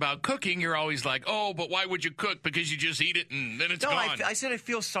talk about cooking, you're always like, oh, but why would you cook? Because you just eat it and then it's gone. I said I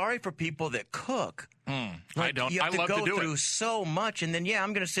feel sorry for people that cook. I don't. You have I love to to go do through it. so much, and then,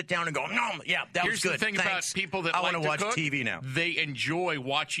 I'm going to sit down and go, no, yeah, that Here's was good. the thing Thanks. about people that I like want to watch cook, TV now. They enjoy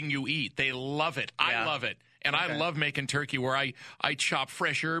watching you eat. They love it. I love it. And I love making turkey where I chop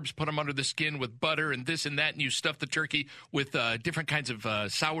fresh herbs, put them under the skin with butter and this and that, and you stuff the turkey with different kinds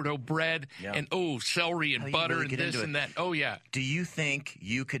of sourdough bread and, celery and butter really and this and that. Oh, yeah. Do you think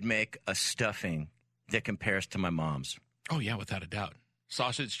you could make a stuffing that compares to my mom's? Oh, yeah, without a doubt.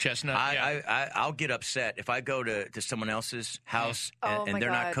 Sausage, chestnut. I'll get upset if I go to someone else's house and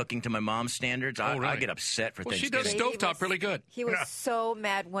they're not cooking to my mom's standards. I get upset for Thanksgiving. She does stovetop really good. He was so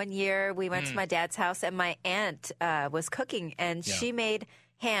mad. One year we went to my dad's house and my aunt was cooking and she made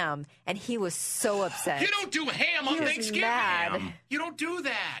ham and he was so upset. You don't do ham on Thanksgiving. Mad. You don't do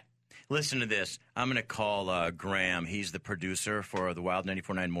that. Listen to this. I'm going to call Graham. He's the producer for the Wild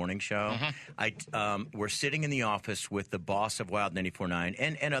 94.9 Morning Show. We're sitting in the office with the boss of Wild 94.9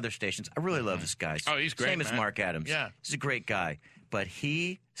 and other stations. I really love this guy. Oh, he's great, Same as Mark Adams. Yeah. He's a great guy. But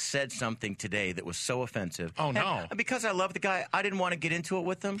he said something today that was so offensive. Oh, no. And because I love the guy, I didn't want to get into it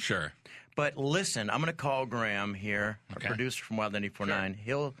with him. Sure. But listen, I'm going to call Graham here, our producer from Wild 94.9.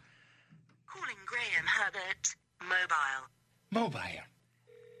 He'll... Calling Graham Herbert, mobile.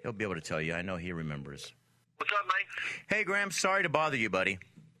 He'll be able to tell you. I know he remembers. What's up, Mike? Hey, Graham, sorry to bother you, buddy.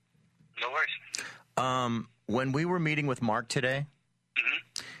 No worries. When we were meeting with Mark today,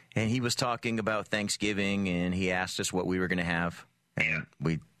 and he was talking about Thanksgiving, and he asked us what we were going to have, and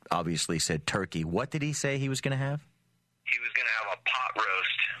we obviously said turkey. What did he say he was going to have? He was going to have a pot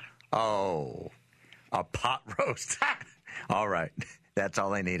roast. Oh, a pot roast. All right. That's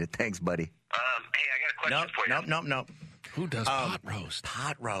all I needed. Thanks, buddy. Hey, I got a question for you. Nope. Who does pot roast?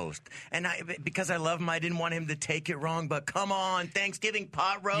 Pot roast. And because I love him, I didn't want him to take it wrong, but come on, Thanksgiving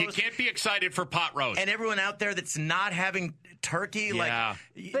pot roast. You can't be excited for pot roast. And everyone out there that's not having turkey, Yeah.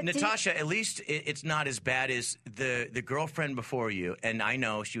 But Natasha, at least it's not as bad as the girlfriend before you, and I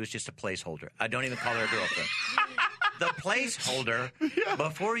know she was just a placeholder. I don't even call her a girlfriend. The placeholder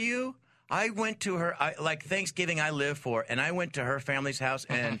before you, I went to her, like Thanksgiving I live for, and I went to her family's house,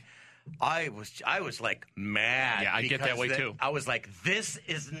 and I was like mad. Yeah, I get that way too. I was like, this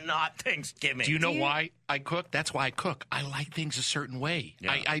is not Thanksgiving. Do you know why I cook? That's why I cook. I like things a certain way.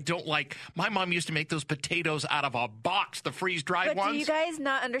 Yeah. I don't like. My mom used to make those potatoes out of a box, the freeze-dried ones. Do you guys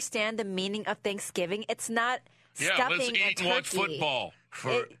not understand the meaning of Thanksgiving? It's not stuffing let's a eat turkey. and watch football.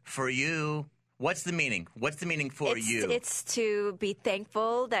 For you, what's the meaning? What's the meaning for you? It's to be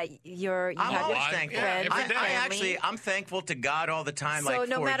thankful that you I'm have always your thankful. friends and family. I'm thankful to God all the time, So like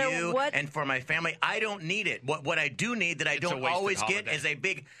no for matter you what- and for my family. I don't need it. What I do need that I It's a don't wasted always get holiday. is a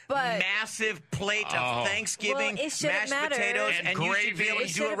big, But- massive plate of Thanksgiving Well, it shouldn't mashed matter. potatoes, And and you should be gravy. able to It do it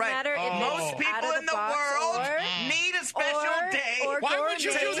shouldn't right. matter if Most it's out people of in the the box world or- need a special day. or Why would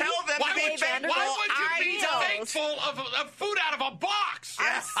you gourmet. do tell them why to be would you, thankful? why would you I be don't. thankful of food out of a box?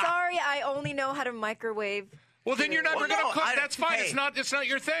 I'm sorry, I only know how to microwave. Well, then you're never Well, going to no, cook. I- That's fine. hey, It's not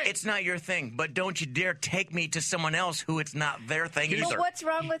your thing. It's not your thing, but don't you dare take me to someone else who it's not their thing But either. what's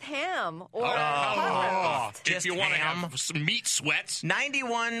wrong with ham or pot roast? if Just you want to ham. have some meat sweats.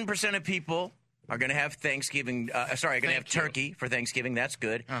 91% of people are going to have Thanksgiving. Are going to have turkey for Thanksgiving. That's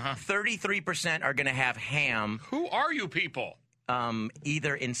good. 33% are going to have ham, Who are you people?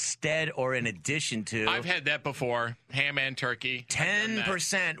 either instead or in addition to. I've had that before. Ham and turkey.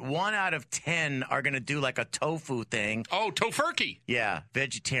 10%, 1 out of 10 are going to do like a tofu thing. Oh, tofurkey. Yeah,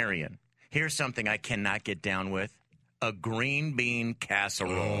 vegetarian. Here's something I cannot get down with: a green bean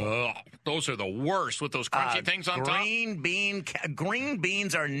casserole. Ugh, those are the worst with those crunchy things on top. Green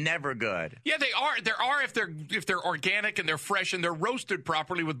beans are never good. Yeah, they are. There are if they're organic and they're fresh and they're roasted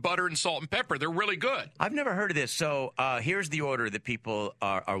properly with butter and salt and pepper. They're really good. I've never heard of this. So here's the order that people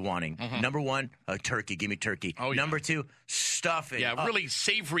are wanting. Number 1, turkey. Give me turkey. Oh, yeah. Number 2, stuffing. Yeah, really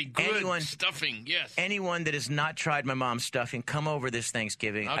savory, good stuffing. Yes. Anyone that has not tried my mom's stuffing, come over this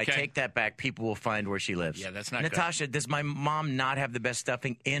Thanksgiving. I Okay. take that back. People will find where she lives. Yeah, that's not good. Natasha, does my mom not have the best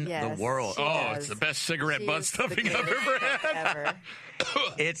stuffing in the world? she Oh, does. it's the best cigarette She butt is the stuffing I've greatest ever cook had. ever.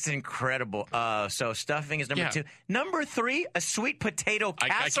 It's incredible. So stuffing is number Yeah. 2. Number 3, a sweet potato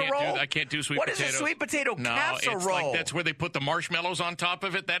casserole. I can't do sweet What is potatoes. a sweet potato no, casserole? It's like that's where they put the marshmallows on top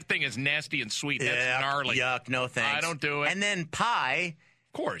of it. That thing is nasty and sweet. That's gnarly. Yuck, no thanks. I don't do it. And then pie.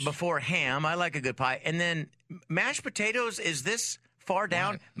 Of course. Before ham, I like a good pie. And then mashed potatoes, is this far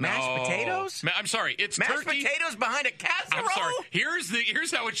down? Mashed potatoes? I'm sorry. It's mashed turkey. potatoes behind a casserole? I'm sorry.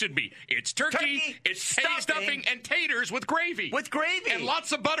 Here's how it should be. It's turkey it's stuffing, and taters with gravy. With gravy. And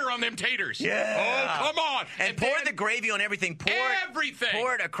lots of butter on them taters. Yeah. Oh, come on. And pour the gravy on everything. Everything.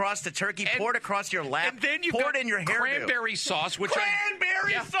 Pour it across the turkey. Pour it across your lap. And then you pour it in your hairdo. Cranberry sauce, which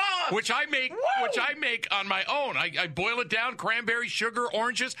I make on my own. I boil it down, cranberry, sugar,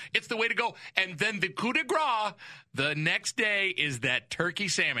 oranges. It's the way to go. And then the coup de grace the next day is that turkey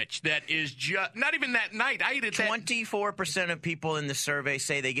sandwich. That is just not even that night. I ate it. 24% of people in the survey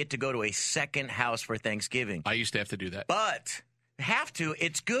say they get to go to a second house for Thanksgiving. I used to have to do that. But have to.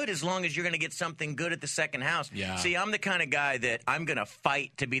 It's good as long as you're going to get something good at the second house. Yeah. See, I'm the kind of guy that I'm going to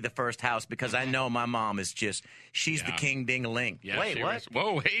fight to be the first house because I know my mom is she's the king ding-a-ling. Yeah, wait, what?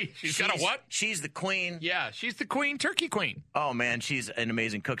 Whoa, hey, she's got a what? She's the queen. Yeah, she's the queen, turkey queen. Oh, man, she's an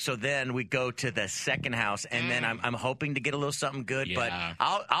amazing cook. So then we go to the second house, and then I'm hoping to get a little something good, but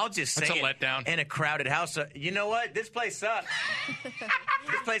I'll just say That's a letdown. In a crowded house. You know what? This place sucks.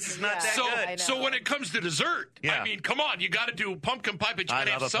 This place is not that good. So when it comes to dessert, I mean, come on, you got to do pumpkin pie, but you got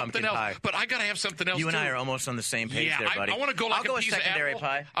to have something else. Pie. But I got to have something else, You and I are almost on the same page there, buddy. I want to go like I'll a piece of secondary apple.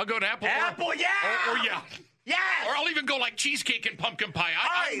 pie. I'll go to apple. Apple, Or Yes! Or I'll even go like cheesecake and pumpkin pie.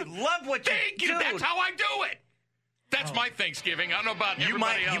 I love what you do. That's how I do it. That's my Thanksgiving. I don't know about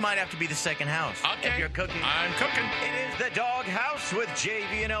everybody else. You might have to be the second house. Okay. If you're cooking. I'm cooking. It is the Dog House with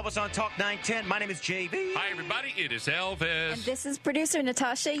JV and Elvis on Talk 910. My name is JV. Hi, everybody. It is Elvis. And this is producer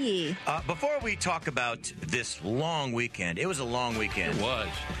Natasha Yee. Before we talk about this long weekend, it was a long weekend. It was.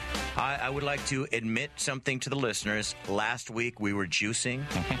 I would like to admit something to the listeners. Last week we were juicing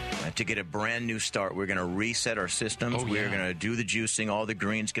to get a brand new start. We're going to reset our systems. We're going to do the juicing, all the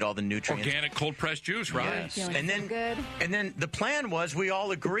greens, get all the nutrients. Organic cold pressed juice, right? Yes. And then the plan was we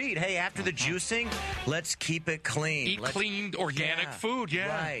all agreed, hey, after the juicing, let's keep it clean. Eat clean, organic food,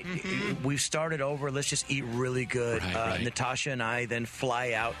 Right. We started over. Let's just eat really good. Right. Natasha and I then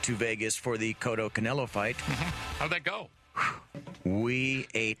fly out to Vegas for the Cotto Canelo fight. How'd that go? We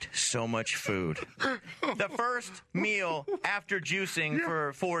ate so much food. The first meal after juicing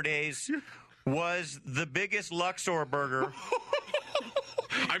for 4 days was the biggest Luxor burger.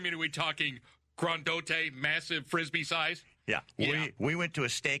 I mean, are we talking grandote, massive frisbee size? Yeah. We went to a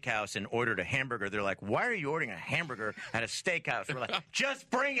steakhouse and ordered a hamburger. They're like, why are you ordering a hamburger at a steakhouse? We're like, just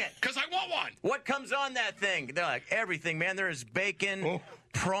bring it. Because I want one. What comes on that thing? They're like, everything, man. There is bacon,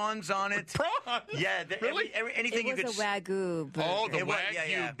 prawns on it. Prawns? Yeah. Really? Anything you could... It was a Wagyu. The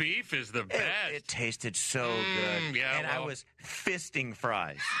Wagyu beef is the best. It tasted so good. Yeah, and I was fisting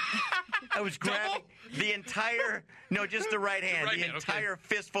fries. I was grabbing the entire... No, just the right hand. The entire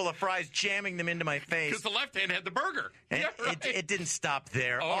fistful of fries, jamming them into my face. Because the left hand had the burger. And it didn't stop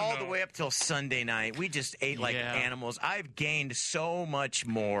there. The way up till Sunday night. We just ate like animals. I've gained so much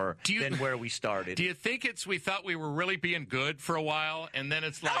more than where we started. Do you think we thought we were really being good for a while, and then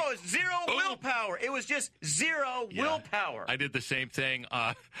it's like... No, it's zero willpower. It was just zero willpower. I did the same thing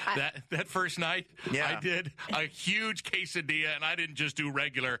that first night. Yeah. I did a huge quesadilla, and I didn't just do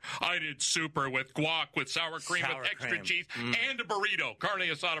regular. I did super with guac, with sour cream, with extra cheese, and a burrito, carne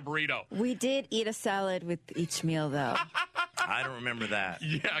asada burrito. We did eat a salad with each meal, though. I don't remember that.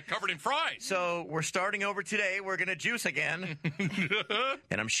 Yeah, covered in fries. So we're starting over today. We're going to juice again.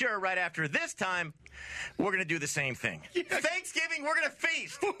 And I'm sure right after this time, we're going to do the same thing. Yeah. Thanksgiving, we're going to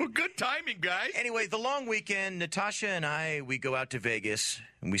feast. Good timing, guys. Anyway, the long weekend, Natasha and we go out to Vegas,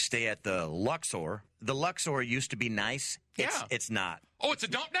 and we stay at the Luxor. The Luxor used to be nice. It's not. Oh, it's a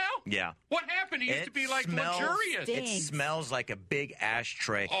dump now? Yeah. What happened? It used to be like luxurious. It smells like a big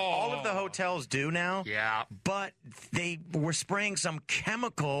ashtray. Oh. All of the hotels do now. Yeah. But they were spraying some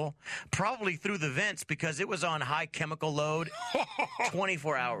chemical probably through the vents because it was on high chemical load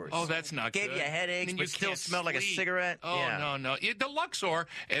 24 hours. Oh, that's not Gave good. you headaches, but still smelled like a cigarette. Oh, no. The Luxor,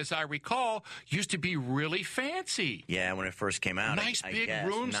 as I recall, used to be really fancy. Yeah, when it first came out. Nice big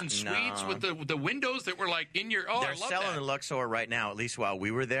rooms and suites with the windows that were like in your... They're selling the Luxor right now, at least while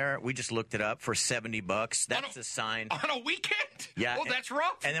we were there. We just looked it up for $70. That's a sign. On a weekend? Yeah. Oh, that's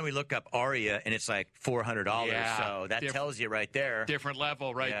rough. And then we look up Aria, and it's like $400. Yeah. So that tells you right there. Different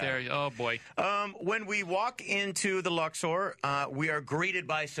level right there. Oh, boy. When we walk into the Luxor, we are greeted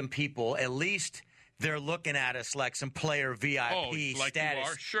by some people, at least... They're looking at us like some player VIP like status.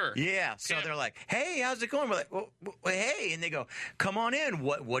 You are? Sure. Yeah. So they're like, hey, how's it going? We're like, well, hey. And they go, come on in.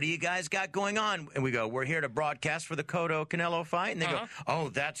 What do you guys got going on? And we go, we're here to broadcast for the Cotto Canelo fight. And they go, oh,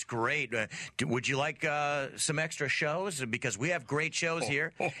 that's great. Would you like some extra shows? Because we have great shows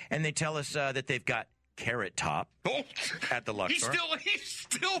here. And they tell us that they've got Carrot Top at the Luxor. He's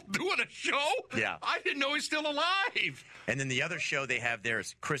still doing a show? Yeah. I didn't know he's still alive. And then the other show they have there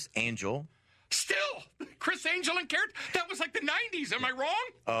is Chris Angel. Still? Chris Angel and Carrot? That was like the 90s. Am I wrong?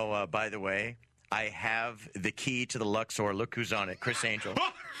 Oh, by the way, I have the key to the Luxor. Look who's on it. Chris Angel.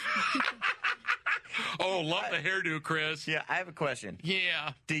 Oh, love the hairdo, Chris. Yeah, I have a question.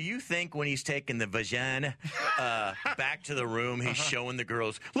 Yeah. Do you think when he's taking the vagina back to the room, he's showing the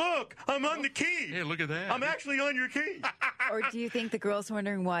girls, look, I'm on the key. Hey, look at that. I'm actually on your key. Or do you think the girl's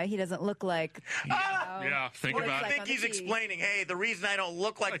wondering why he doesn't look like... Yeah, think or about do you think he's explaining, hey, the reason I don't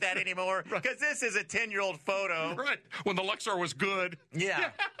look like that anymore, because this is a 10-year-old photo. Right, when the Luxor was good.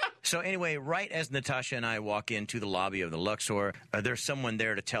 Yeah. So anyway, right as Natasha and I walk into the lobby of the Luxor, there's someone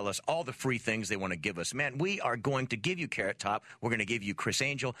there to tell us all the free things they want to give us. Man, we are going to give you Carrot Top. We're going to give you Chris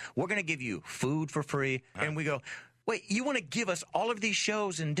Angel. We're going to give you food for free. And we go, wait, you want to give us all of these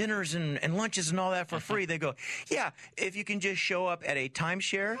shows and dinners and lunches and all that for free? They go, yeah, if you can just show up at a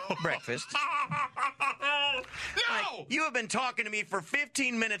timeshare breakfast. No! Like, you have been talking to me for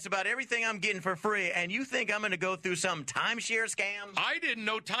 15 minutes about everything I'm getting for free, and you think I'm going to go through some timeshare scams? I didn't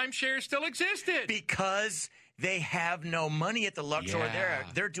know timeshare still existed. Because they have no money at the Luxor. Yeah.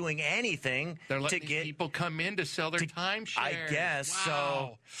 They're doing anything They're letting to get people come in to sell their timeshare. I guess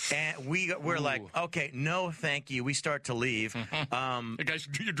wow. so. And we're like, okay, no, thank you. We start to leave. You guys,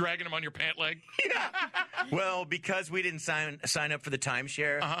 you're dragging them on your pant leg. Yeah. Well, because we didn't sign up for the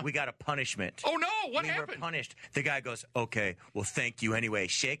timeshare, we got a punishment. Oh no! What happened? We were punished. The guy goes, okay, well, thank you anyway.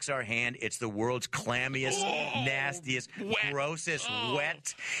 Shakes our hand. It's the world's clammiest, nastiest, grossest,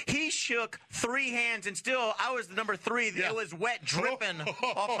 wet. He shook 3 hands, and still, I was the number 3. It was wet, dripping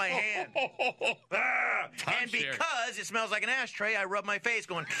off my hand. And because it smells like an ashtray, I rubbed my face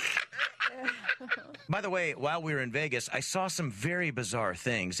going... By the way, while we were in Vegas, I saw some very bizarre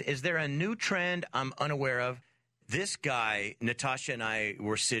things. Is there a new trend I'm unaware of? This guy, Natasha and I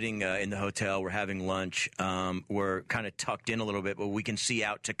were sitting in the hotel. We're having lunch. We're kind of tucked in a little bit, but we can see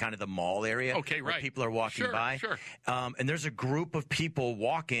out to kind of the mall area. Okay, where right. people are walking by. Sure. And there's a group of people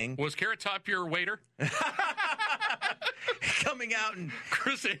walking. Was Carrot Top your waiter? Coming out and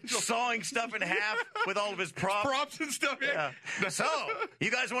Chris Angel sawing stuff in half with all of his props and stuff. Yeah. So,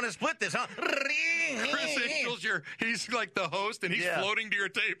 you guys want to split this, huh? Chris Angel's he's like the host, and he's floating to your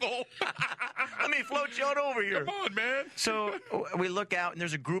table. Let me float you on over here. Come on, man. So we look out, and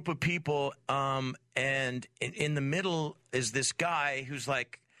there's a group of people, and in the middle is this guy who's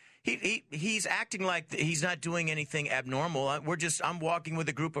like, he's acting like he's not doing anything abnormal. I'm walking with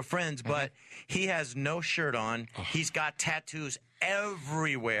a group of friends, but he has no shirt on. He's got tattoos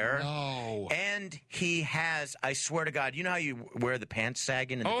everywhere. No. And he has, I swear to God, you know how you wear the pants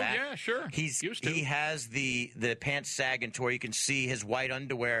sagging in the back? Oh, yeah, sure. He has the pants sagging to where you can see his white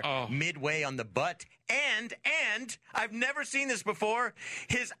underwear midway on the butt. And I've never seen this before.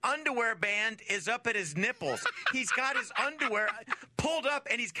 His underwear band is up at his nipples. He's got his underwear pulled up,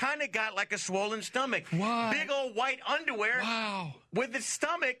 and he's kind of got like a swollen stomach. What? Big old white underwear. Wow. With his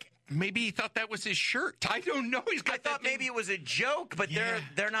stomach. Maybe he thought that was his shirt. I don't know. I thought maybe it was a joke, but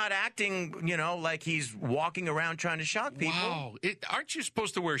they're not acting, like he's walking around trying to shock people. Wow. Aren't you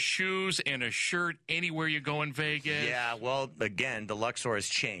supposed to wear shoes and a shirt anywhere you go in Vegas? Yeah, well, again, the Luxor has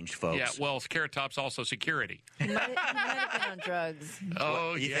changed, folks. Yeah, well, Carrot Top's also security. He might have been on drugs.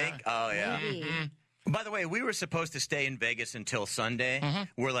 Oh, you think? Oh, yeah. Maybe. By the way, we were supposed to stay in Vegas until Sunday.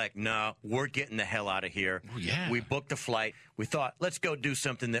 We're like, no, we're getting the hell out of here. Oh, yeah. We booked a flight. We thought, let's go do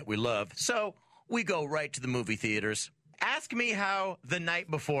something that we love. So we go right to the movie theaters. Ask me how the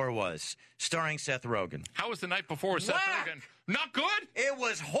night before was, starring Seth Rogen. How was the night before with Seth Rogen? Not good? It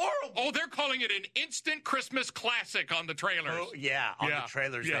was horrible. Oh, they're calling it an instant Christmas classic on the trailers. Oh, yeah, on the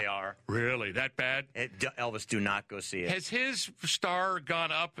trailers they are. Really? That bad? Elvis, do not go see it. Has his star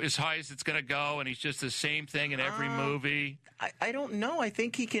gone up as high as it's going to go, and he's just the same thing in every movie? I don't know. I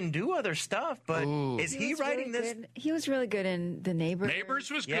think he can do other stuff, but is he writing this? He was really good in The Neighbors. Neighbors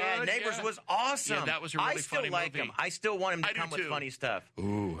was good. Yeah, Neighbors was awesome. Yeah, that was a really funny movie. I still like him. I still want him to come with funny stuff.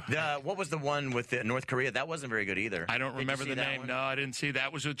 Ooh. What was the one with North Korea? That wasn't very good either. I don't remember the name. One? No, I didn't see that.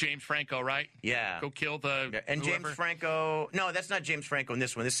 That was with James Franco, right? Yeah. Go kill the And whoever. James Franco. No, that's not James Franco in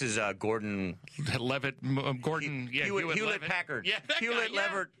this one. This is Gordon Levitt. Hewlett Packard. Yeah, that Hewlett guy,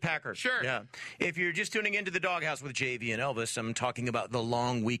 Levitt Packard. Sure. Yeah. If you're just tuning into the Doghouse with JV and Elvis, I'm talking about the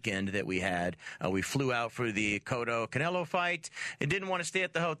long weekend that we had. We flew out for the Cotto Canelo fight and didn't want to stay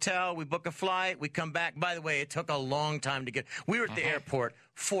at the hotel. We book a flight. We come back. By the way, it took a long time to get. We were at the airport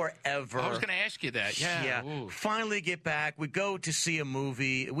forever. I was going to ask you that. Yeah. Ooh. Finally get back. We go to see a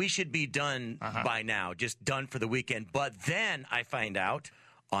movie. We should be done by now, just done for the weekend. But then I find out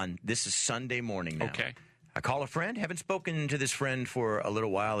this is Sunday morning now. Okay. I call a friend. Haven't spoken to this friend for a little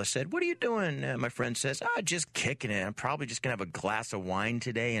while. I said, what are you doing? My friend says, just kicking it. I'm probably just going to have a glass of wine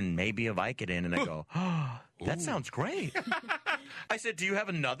today and maybe a Vicodin. And I go, that sounds great. I said, do you have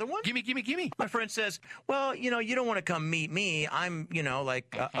another one? Gimme. My friend says, well, you don't want to come meet me. I'm,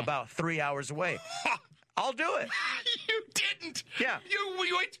 about 3 hours away. I'll do it. You didn't. Yeah.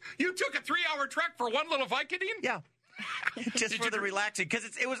 You took a 3-hour trek for one little Vicodin? Yeah. Just for the relaxing, because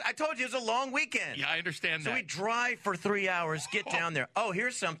I told you it was a long weekend. Yeah, I understand that. So we drive for 3 hours, get down there. Oh,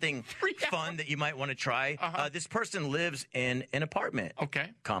 here's something fun that you might want to try. This person lives in an apartment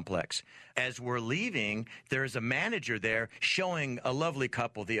complex. As we're leaving, there's a manager there showing a lovely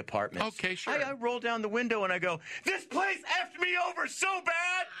couple the apartments. Okay, sure. I roll down the window and I go, this place effed me over so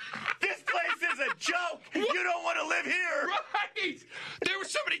bad. This place is a joke. You don't want to live here. Right. There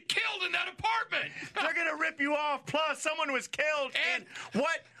was somebody killed in that apartment. They're going to rip you off. Plus, someone was killed. And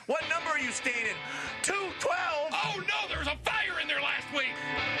what number are you staying in? 212. Oh, no, there was a fire in there last week.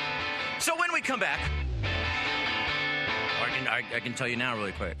 So when we come back, I can tell you now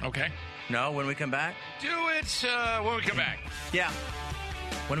really quick. Okay. No, when we come back? Do it when we come back. Yeah.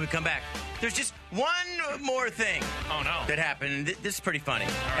 When we come back. There's just one more thing. Oh, no. That happened. This is pretty funny.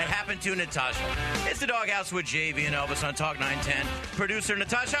 It happened to Natasha. It's the Doghouse with JV and Elvis on Talk 910. Producer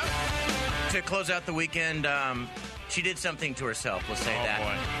Natasha, to close out the weekend, she did something to herself. We'll say that.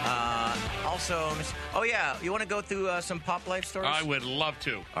 Boy. Also, you want to go through some pop life stories? I would love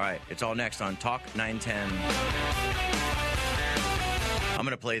to. All right. It's all next on Talk 910. I'm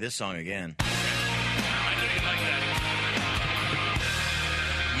going to play this song again. I knew you'd like that.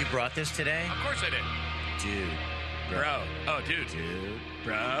 You brought this today? Of course I did. Dude. Bro. Oh, dude. Dude.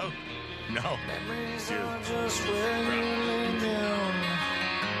 Bro. No. Dude.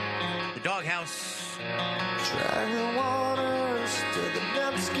 The Doghouse. Dragging waters to the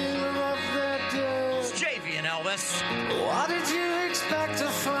depths of that day. It's JV and Elvis. What did you expect to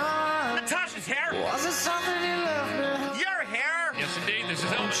find? Natasha's hair. Was it something you left behind? Your hair. Yes, indeed. This is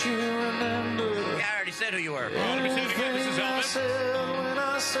Elvis. Don't you remember? Yeah, I already said who you were. Oh, let me say it again. This is Elvis. When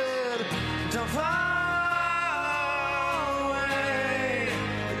I said, don't fly away.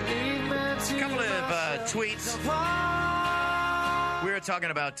 Leave me to A couple of tweets. We were talking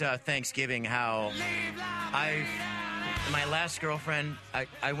about Thanksgiving, how my last girlfriend,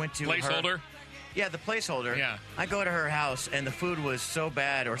 I went to Placeholder? her. Yeah, the placeholder. Yeah. I go to her house, and the food was so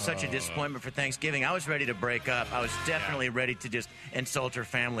bad or such a disappointment for Thanksgiving. I was ready to break up. I was definitely ready to just insult her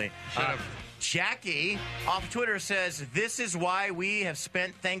family. Jackie off Twitter says, this is why we have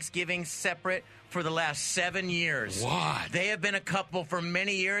spent Thanksgiving separate for the last 7 years. What? They have been a couple for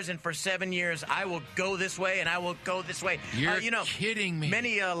many years, and for 7 years, I will go this way, and I will go this way. You're kidding me.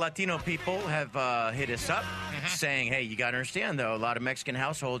 Many Latino people have hit us up saying, hey, you got to understand, though, a lot of Mexican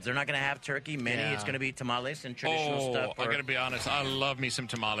households, they're not going to have turkey. It's going to be tamales and traditional stuff. I got to be honest. I love me some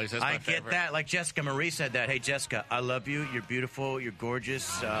tamales. That's my favorite. Get that. Like Jessica Marie said that. Hey, Jessica, I love you. You're beautiful. You're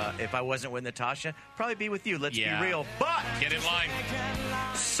gorgeous. If I wasn't with Natasha, probably be with you. Let's be real. But get in line.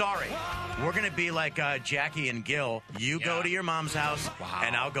 Sorry. We're going to be like Jackie and Gil. You go to your mom's house,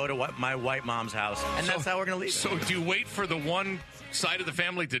 and I'll go to my white mom's house. And that's how we're going to leave. So do you wait for the one side of the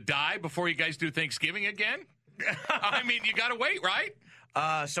family to die before you guys do Thanksgiving again? I mean, you got to wait, right?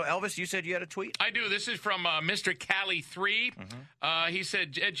 So, Elvis, you said you had a tweet? I do. This is from Mr. Cali3. He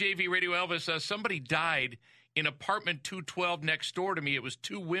said, at JV Radio Elvis, somebody died in apartment 212 next door to me. It was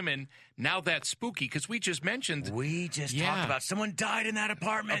 2 women. Now that's spooky because we just mentioned. We just talked about someone died in that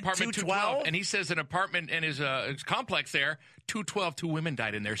apartment. Apartment 212. And he says an apartment in his complex there, 212, 2 women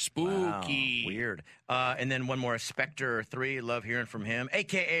died in there. Spooky. Wow, weird. And then one more, Spectre 3. Love hearing from him.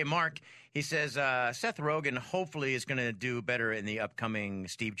 A.K.A. Mark. He says Seth Rogen hopefully is going to do better in the upcoming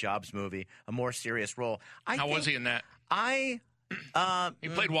Steve Jobs movie, a more serious role. How was he in that? He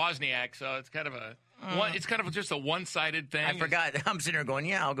played Wozniak, so it's kind of a... it's kind of just a one-sided thing. I forgot. I'm sitting there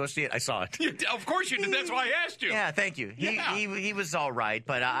going, I'll go see it. I saw it. Of course you did. That's why I asked you. Yeah, thank you. He was all right,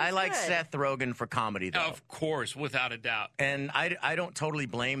 but I like Seth Rogen for comedy, though. Of course, without a doubt. And I don't totally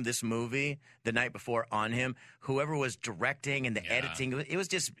blame this movie the night before on him. Whoever was directing and the editing, it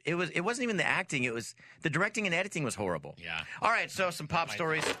wasn't even the acting. It was the directing and editing was horrible. Yeah. All right, so some pop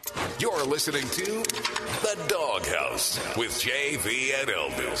stories. You're listening to The Doghouse with JV and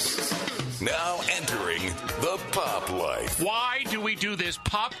Elvis. Now entering the pop life. Why do we do this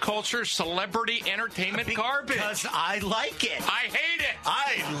pop culture celebrity entertainment garbage? Because I like it. I hate it.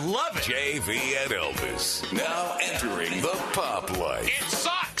 I love it. JV and Elvis. Now entering the pop life. It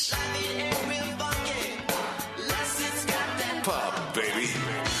sucks. Pop, baby.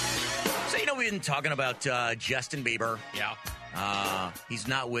 So, we've been talking about Justin Bieber. Yeah. He's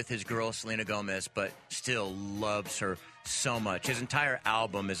not with his girl, Selena Gomez, but still loves her so much. His entire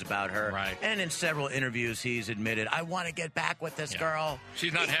album is about her. Right. And in several interviews, he's admitted, I want to get back with this girl.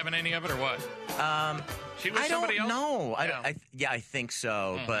 She's not having any of it, or what? She was somebody else? No. I think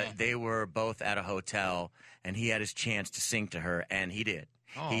so. Mm-hmm. But they were both at a hotel, and he had his chance to sing to her, and he did.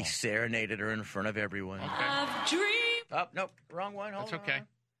 Oh. He serenaded her in front of everyone. Okay. I've dreamed. Oh, nope. Wrong one. Hold That's okay. On.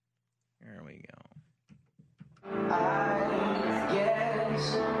 Here we go. I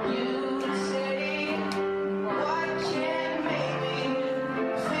guess you'd say, what can make me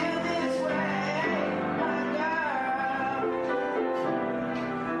feel this way, my girl?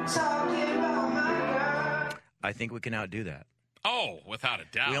 Talking about my girl. I think we can outdo that. Oh, without a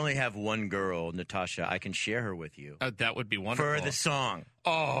doubt. We only have one girl, Natasha. I can share her with you. That would be wonderful. For the song.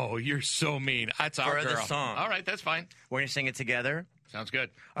 Oh, you're so mean. That's our girl. For the song. All right, that's fine. We're going to sing it together. Sounds good.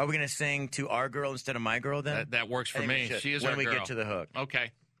 Are we going to sing to our girl instead of my girl then? That works for me. She is our girl. When we get to the hook.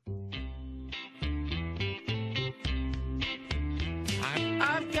 Okay.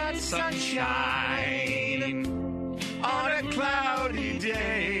 I've got sunshine on a cloudy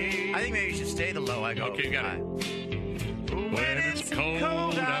day. I think maybe you should stay the low. I go. Okay, you got it. When it's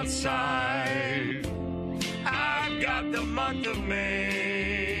cold outside, I've got the month of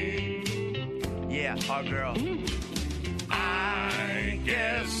May. Yeah, our girl. I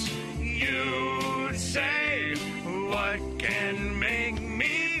guess you'd say, what can make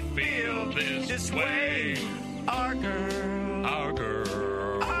me feel this way? Our girl. Our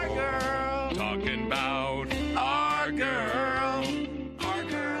girl. Our girl. Talking about our girl. Our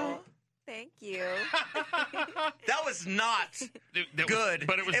girl. Thank you. That was not good.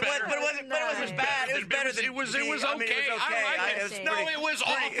 But it was better. But it wasn't bad. It was better than it was okay. I like it. It was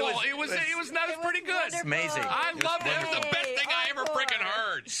awful. It was pretty good. It's amazing. I loved it. It was the best thing I ever freaking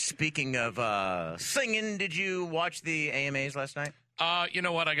heard. Speaking of singing, did you watch the AMAs last night? You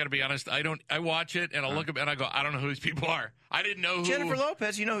know what? I got to be honest. I watch it and I look at it and I go, I don't know who these people are. I didn't know who. Jennifer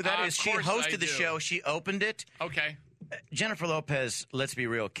Lopez. You know who that is. She hosted the show. She opened it. Okay. Jennifer Lopez, let's be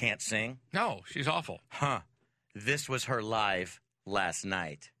real, can't sing. No, she's awful. Huh. This was her live last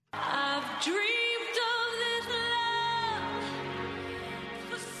night. I've dreamed of this love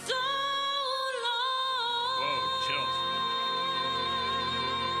for so long. Whoa, chills.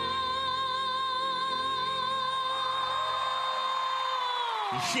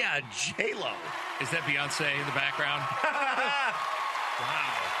 Yeah, J-Lo. Is that Beyonce in the background?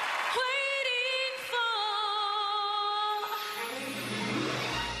 Wow. Waiting for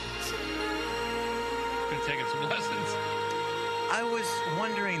Been taking some lessons. I was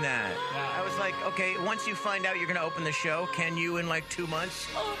wondering that. Yeah. I was like, okay, once you find out you're going to open the show, can you in like 2 months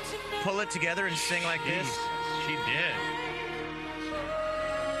pull it together and sing like this? She did.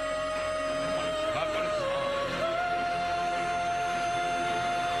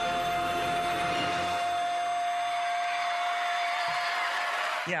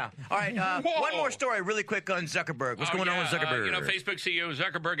 Yeah. All right. One more story really quick on Zuckerberg. What's going on with Zuckerberg? Facebook CEO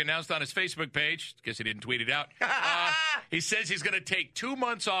Zuckerberg announced on his Facebook page, guess he didn't tweet it out, he says he's going to take 2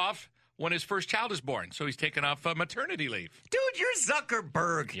 months off when his first child is born. So he's taking off maternity leave. Dude, you're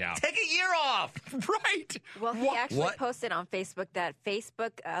Zuckerberg. Yeah. Take a year off. Right. Well, he actually posted on Facebook that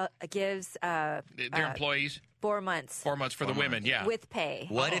Facebook gives their employees 4 months. 4 months for the women, yeah. With pay.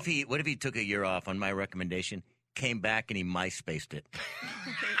 What if he took a year off on my recommendation, came back and he MySpaced it?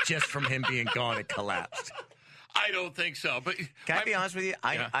 Just from him being gone, it collapsed. I don't think so. But can I be honest with you?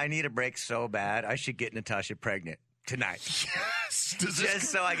 I need a break so bad. I should get Natasha pregnant tonight. Yes. Just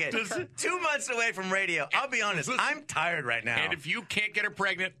so I get 2 months away from radio. I'll be honest. I'm tired right now. And if you can't get her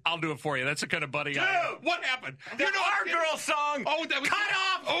pregnant, I'll do it for you. That's the kind of buddy I am. What happened? You know our girl song. Oh, that was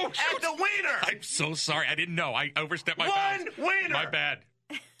cut off at the wiener. I'm so sorry. I didn't know. I overstepped my bounds. One wiener. My bad.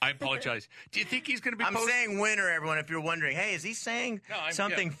 I apologize. Do you think he's going to be I'm saying winner, everyone, if you're wondering. Hey, is he saying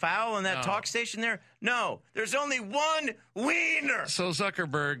something foul in that talk station there? No. There's only one wiener. So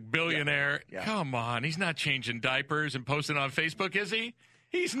Zuckerberg, billionaire, come on. He's not changing diapers and posting on Facebook, is he?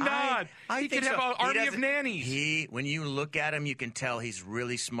 He's not. I he think could have an army of doesn't- nannies. When you look at him, you can tell he's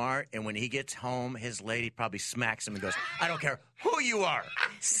really smart. And when he gets home, his lady probably smacks him and goes, I don't care who you are.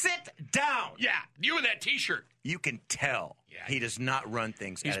 Sit down. Yeah, you in that T-shirt. You can tell he does not run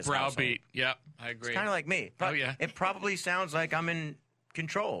things He's at his browbeat. Yep, I agree. It's kind of like me. Oh, yeah. It probably sounds like I'm in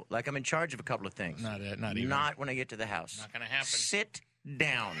control, like I'm in charge of a couple of things. Not even. Not when I get to the house. Not going to happen. Sit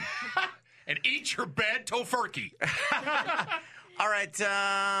down. And eat your bad tofurkey. All right,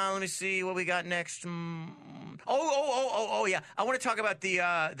 let me see what we got next. Oh, yeah. I want to talk about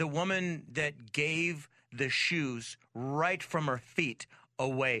the woman that gave the shoes right from her feet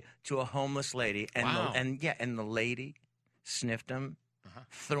away to a homeless lady. And Wow. And the lady sniffed them,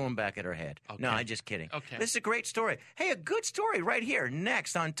 threw them back at her head. Okay. No, I'm just kidding. Okay. This is a great story. Hey, a good story right here.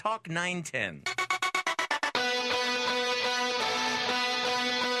 Next on Talk 910.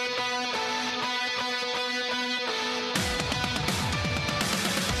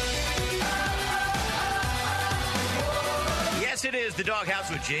 Yes, it is the Doghouse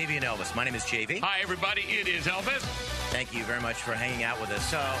with JV and Elvis. My name is JV. Hi, everybody. It is Elvis. Thank you very much for hanging out with us.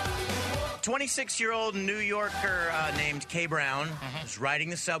 So, 26-year-old New Yorker named Kay Brown was riding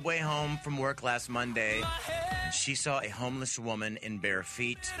the subway home from work last Monday, and she saw a homeless woman in bare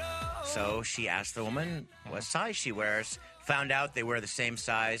feet. So she asked the woman what size she wears, found out they wear the same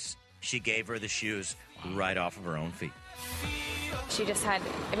size. She gave her the shoes right off of her own feet. She just had,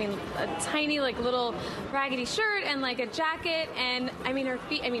 a tiny, little raggedy shirt and, a jacket. And, her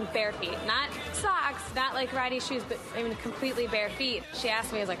feet, bare feet. Not socks, not, ratty shoes, but, completely bare feet. She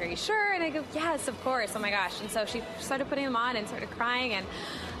asked me, I was like, are you sure? And I go, yes, of course. Oh, my gosh. And so she started putting them on and started crying. And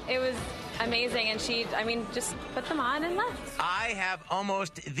it was amazing. And she, just put them on and left. I have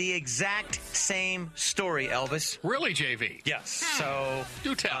almost the exact same story, Elvis. Really, JV? Yes. So,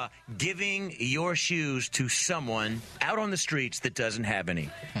 do tell. Giving your shoes to someone out on the streets that doesn't have any.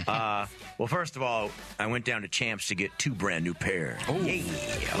 Well, first of all, I went down to Champs to get 2 brand new pairs. Oh,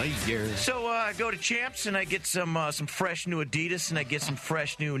 yeah. So I go to Champs and I get some fresh new Adidas and I get some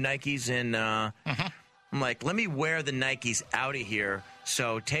fresh new Nikes and I'm like, let me wear the Nikes out of here.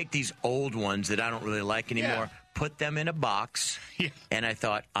 So take these old ones that I don't really like anymore, put them in a box, and I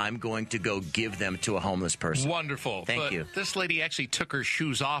thought, I'm going to go give them to a homeless person. Wonderful. Thank you. This lady actually took her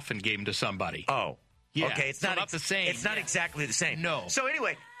shoes off and gave them to somebody. Oh. Yeah, okay, it's not the same. It's not exactly the same. No. So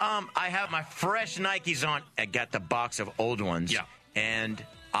anyway, I have my fresh Nikes on. I got the box of old ones. Yeah. And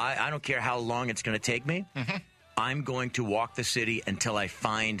I don't care how long it's going to take me. I'm going to walk the city until I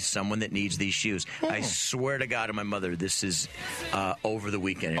find someone that needs these shoes. I swear to God and my mother, this is over the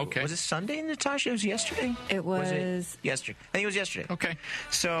weekend. Okay. Was it Sunday, Natasha? It was yesterday? It was. Yesterday. I think it was yesterday. Okay.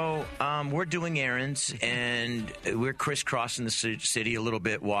 So we're doing errands, and we're crisscrossing the city a little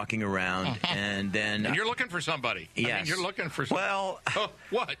bit, walking around, and then... And you're looking for somebody. Yes. You're looking for somebody. Well...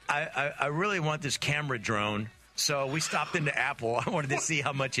 what? I really want this camera drone. So we stopped into Apple. I wanted to see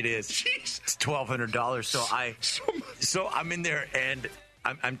how much it is. Jeez. It's $1,200. So I'm in there, and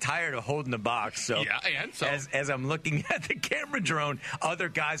I'm tired of holding the box. So as I'm looking at the camera drone, other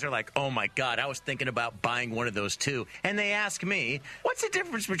guys are like, "Oh my God, I was thinking about buying one of those too." And they ask me, "What's the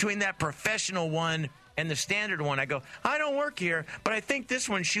difference between that professional one and the standard one?" I go, "I don't work here, but I think this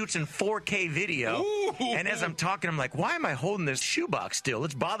one shoots in 4K video." Ooh. And as I'm talking, I'm like, why am I holding this shoebox still?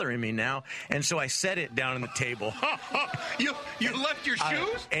 It's bothering me now. And so I set it down on the table. You left your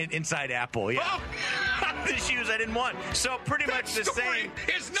shoes? And inside Apple, yeah. The shoes I didn't want. So pretty much the same.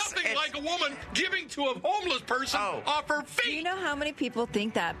 It's nothing like a woman giving to a homeless person off her feet. Do you know how many people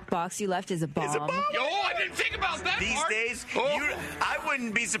think that box you left is a bomb? It's a bomb. Oh, I didn't think about that These part. days, I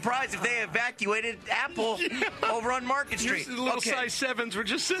wouldn't be surprised if they evacuated Apple over on Market Street. Your little size 7s were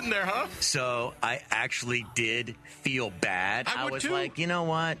just sitting there, huh? So I actually did feel bad. I would was too. like, you know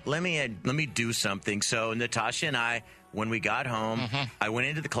what? Let me do something. So Natasha and I, when we got home, I went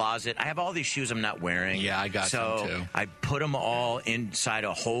into the closet. I have all these shoes I'm not wearing. Yeah, I got some too. So I put them all inside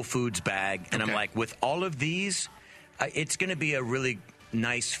a Whole Foods bag, and I'm like, with all of these, it's going to be a really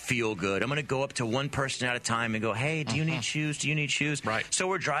nice feel good. I'm going to go up to one person at a time and go, "Hey, do you need shoes? Do you need shoes?" Right. So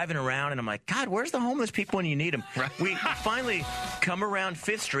we're driving around, and I'm like, God, where's the homeless people when you need them? Right. We finally come around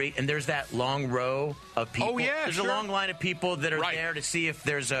 5th Street, and there's that long row of people. Oh, yeah, There's a long line of people that are there to see if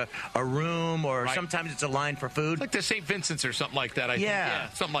there's a room, or sometimes it's a line for food. Like the St. Vincent's or something like that, I think. Yeah,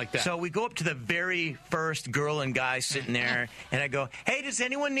 something like that. So we go up to the very first girl and guy sitting there, and I go, "Hey, does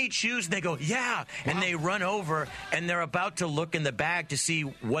anyone need shoes?" And they go, "Yeah." And they run over, and they're about to look in the bag to see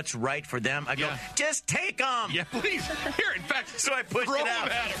what's right for them. I go, "Just take them." Yeah, please. Here, in fact, so I pushed it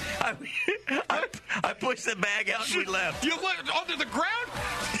out. I pushed the bag out and we left. You left onto the ground?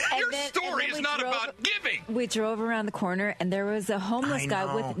 Your story is not about giving. We drove around the corner, and there was a homeless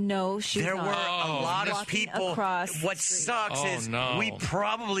guy with no shoes There on. were a lot of people. What sucks is we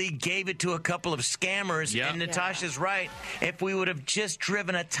probably gave it to a couple of scammers, and Natasha's right. If we would have just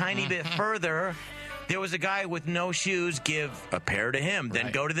driven a tiny bit further, there was a guy with no shoes, give a pair to him,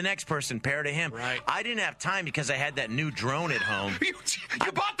 then go to the next person, pair to him. Right. I didn't have time because I had that new drone at home. You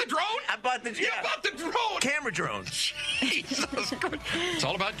bought the drone? I bought the You bought the drone? Camera drone. Jesus Christ. It's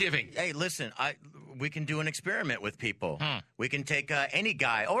all about giving. Hey, listen, we can do an experiment with people. We can take any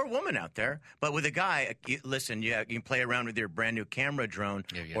guy or woman out there, but with a guy, you can play around with your brand new camera drone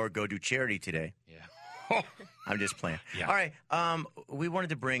or go do charity today. Yeah. I'm just playing. Yeah. All right. We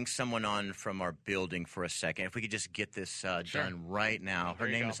wanted to bring someone on from our building for a second. If we could just get this done right now. Her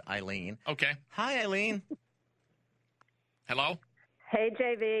name is Ilene. Okay. Hi, Ilene. Hello. Hey,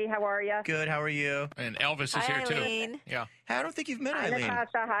 JV. How are you? Good. How are you? And Elvis is here, too. Yeah. I don't think you've met Hi, Ilene.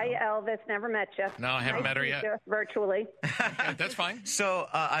 Natasha. Hi, Elvis. Never met you. No, I haven't met her yet. Virtually. Yeah, that's fine. So,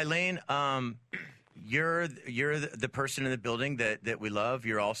 Ilene, you're the person in the building that we love.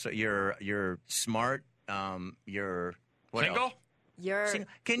 You're also you're smart. You're what single. Else? You're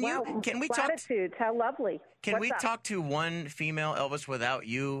Can we talk? Platitudes. How lovely. Can What's we up? talk to one female Elvis without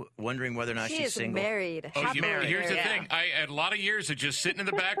you wondering whether or not she she's is single? married. Oh, She's married. Here's the Yeah. thing. I had a lot of years of just sitting in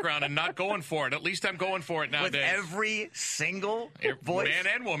the background and not going for it. At least I'm going for it nowadays. With every single voice? Man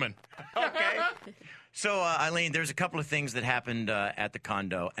and woman. Okay. So, Ilene, there's a couple of things that happened at the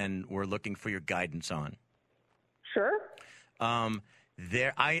condo, and we're looking for your guidance on. Sure.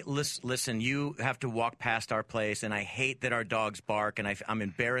 Listen, you have to walk past our place, and I hate that our dogs bark, and I'm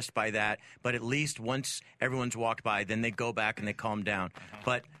embarrassed by that. But at least once everyone's walked by, then they go back and they calm down.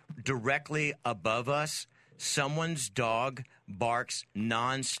 But directly above us, someone's dog barks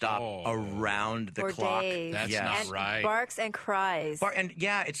nonstop around the For clock. days. That's Yes. not And right. barks and cries. And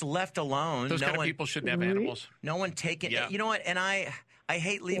it's left alone. Those kind of people shouldn't have animals. No one taking. Yeah. You know what? And I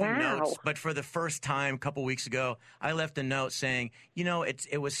hate leaving notes, but for the first time a couple weeks ago, I left a note saying,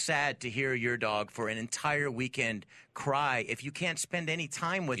 it was sad to hear your dog for an entire weekend cry. If you can't spend any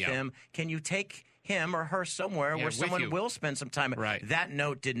time with him, can you take him or her somewhere where someone will spend some time? Right. That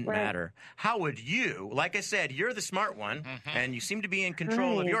note didn't matter. How would you, like I said, you're the smart one, and you seem to be in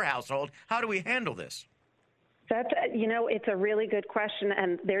control of your household. How do we handle this? That's, it's a really good question,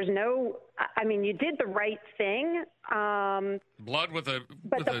 and there's you did the right thing. Blood with a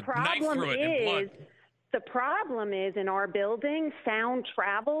But the knife problem through it and blood. The problem is in our building, sound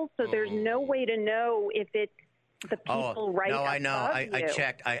travels, so there's no way to know if it's the people right no, above I know. you. I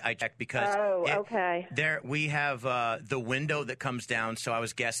checked. I checked because okay. There we have the window that comes down. So I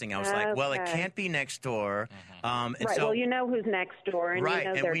was guessing. I was like, well, it can't be next door. And right. so, well, you know who's next door, and right, you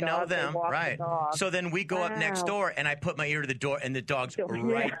know and their we dog, know they them, walk right? the dog. So then we go up next door, and I put my ear to the door, and the dog's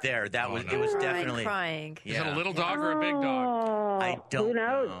right there. It was definitely crying. Is it a little dog or a big dog? I don't. Who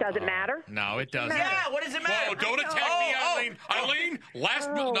knows? know. Does it matter? No, it doesn't. Yeah, what does it matter? Whoa, don't attack me, Eileen. Eileen,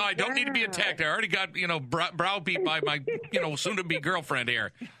 no, I don't need to be attacked. I already got, browbeat by my, soon-to-be girlfriend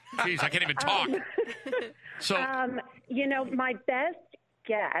here. Jeez, I can't even talk. So, my best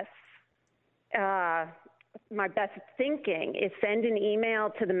guess, my best thinking is send an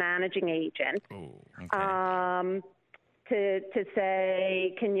email to the managing agent. To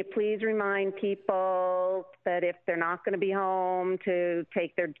say, can you please remind people that if they're not going to be home, to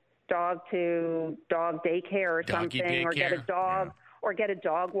take their dog to dog daycare or something, or get a dog or get a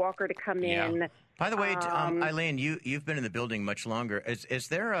dog walker to come in. By the way, Eileen, you've been in the building much longer. Is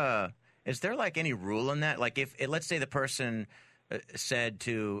there like any rule on that? Like if let's say the person said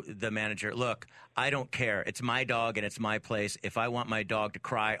to the manager, "Look, I don't care. It's my dog and it's my place. If I want my dog to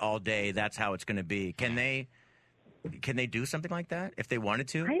cry all day, that's how it's going to be." Can they do something like that if they wanted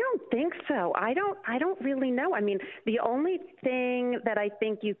to? I don't think so. I don't really know. I mean, the only thing that I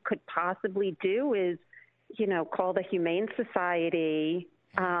think you could possibly do is, call the Humane Society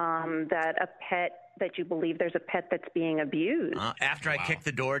that you believe there's a pet that's being abused. After I kick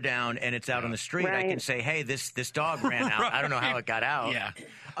the door down and it's out on the street, I can say, "Hey, this dog ran out. I don't know how it got out." Yeah.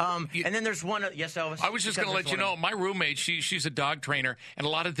 And then there's one. Yes, Elvis. I was just going to let you know, my roommate, she's a dog trainer, and a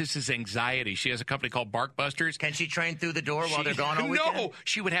lot of this is anxiety. She has a company called Barkbusters. Can she train through the door while they're gone all weekend? No,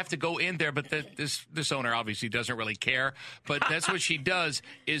 she would have to go in there, but this owner obviously doesn't really care. But that's what she does,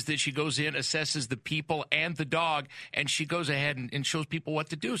 is that she goes in, assesses the people and the dog, and she goes ahead and shows people what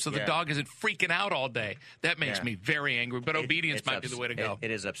to do so the dog isn't freaking out all day. That makes me very angry, but obedience might be the way to go.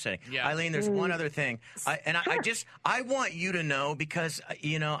 It is upsetting. Yeah. Eileen, there's one other thing. I want you to know, because,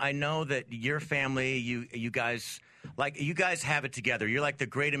 I know that your family, you guys have it together. You're like the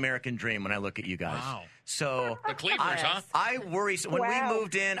great American dream when I look at you guys. Wow. So the Cleavers, huh? I worry. When we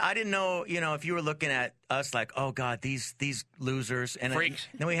moved in, I didn't know, if you were looking at us like, oh God, these losers, and freaks.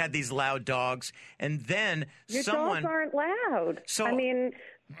 Then we had these loud dogs, and then Your dogs aren't loud. So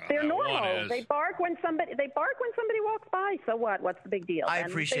they're normal. They bark when somebody walks by. So what? What's the big deal? I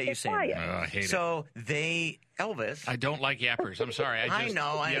appreciate you saying that. I hate it. Elvis. I don't like yappers. I'm sorry. I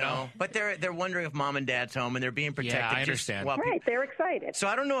know. But they're wondering if mom and dad's home, and they're being protected. Yeah, I understand. Right, they're excited. So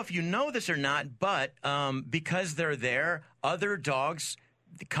I don't know if you know this or not, but because they're there, other dogs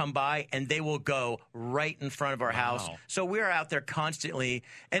come by, and they will go right in front of our house. So we're out there constantly.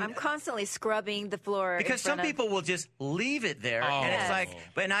 And I'm constantly scrubbing the floor. Because some people will just leave it there. And it's like,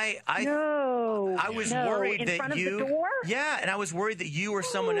 but I was worried in that front you. Of the door? Yeah, and I was worried that you or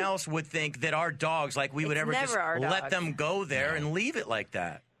someone else would think that our dogs, like we would ever just let them go there and leave it like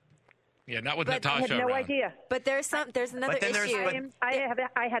that. Yeah, not with but Natasha I had no around. idea. But there's another issue.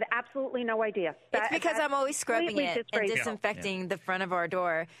 I had absolutely no idea. It's because I'm always scrubbing it and disinfecting the front of our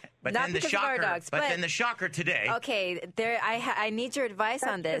door. But not then the because shocker, of our dogs. But then the shocker today. Okay, I need your advice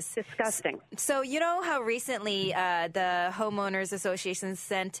on this. That's disgusting. So you know how recently the homeowners association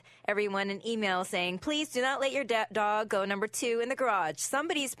sent everyone an email saying, please do not let your dog go number 2 in the garage.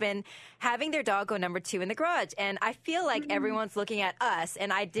 Somebody's been having their dog go number 2 in the garage, and I feel like everyone's looking at us,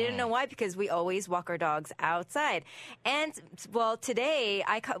 and I didn't know why, because we always walk our dogs outside. And well, today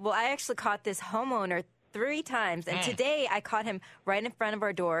I actually caught this homeowner 3 times, and today I caught him right in front of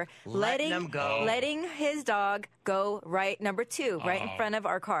our door, letting his dog go right number 2, right in front of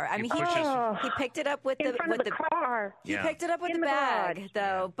our car. I mean, he picked it up with the car. He picked it up with the bag,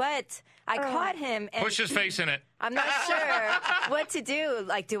 though. But I caught him. And push his face in it. I'm not sure what to do.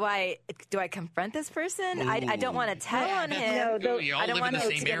 Like, do I confront this person? I don't want to tell on him. No, you all live in the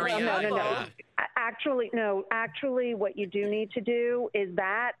same area. No. Actually, what you do need to do is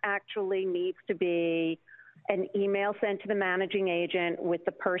that actually needs to be an email sent to the managing agent with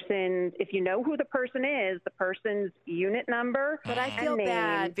the person, if you know who the person is, the person's unit number. But I feel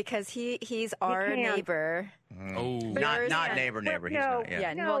bad because he's our neighbor. Oh, not neighbor. He's not.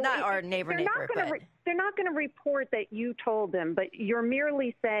 Yeah. Not our neighbor. They're not going to report that you told them, but you're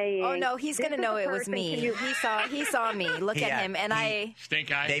merely saying. Oh no, he's going to know it was me. He saw me. Look at him, and I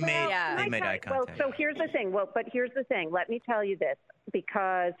stink eye. They made eye contact. Well, so here's the thing. But here's the thing. Let me tell you this,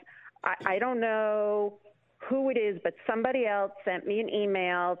 because I don't know who it is, but somebody else sent me an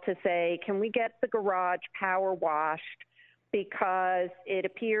email to say, can we get the garage power washed, because it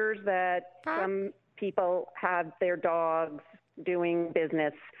appears that some people have their dogs doing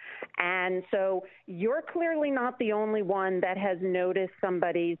business. And so you're clearly not the only one that has noticed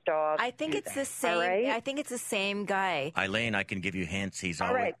somebody's dog. I think it's the same. Right? I think it's the same guy. Ilene, I can give you hints.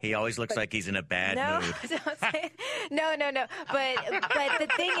 He always looks like he's in a bad mood. No. But the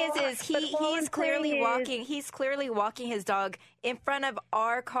thing is he's clearly walking. He's clearly walking his dog in front of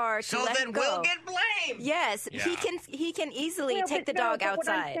our car to let him go. We'll get blamed. Yes, he can easily take the dog outside.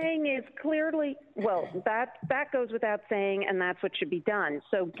 What I'm saying is clearly, that goes without saying, and that's what should be done.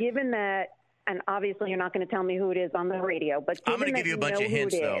 So given that, and obviously you're not going to tell me who it is on the radio, but I'm going to give you a bunch of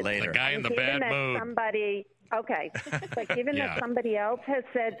hints though later. The guy in the bad mood. But given that somebody else has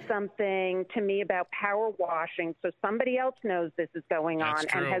said something to me about power washing, so somebody else knows this is going on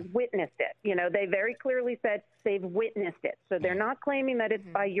and has witnessed it. You know, they very clearly said they've witnessed it. So they're not claiming that it's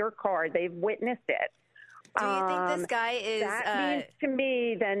by your car. They've witnessed it. Do you think this guy is... That means to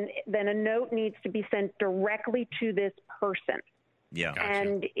me, then a note needs to be sent directly to this person. Yeah. Gotcha.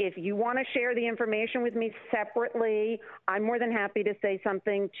 And if you want to share the information with me separately, I'm more than happy to say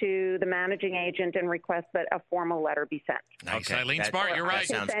something to the managing agent and request that a formal letter be sent. Nice. Okay. Eileen, smart. You're right.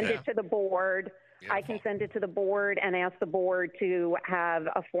 I can send it to the board. Beautiful. I can send it to the board and ask the board to have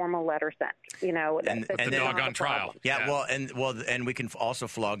a formal letter sent. You know, and the dog on trial. Yeah. And we can also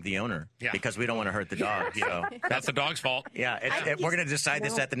flog the owner because we don't want to hurt the dog. So that's the dog's fault. Yeah, we're going to decide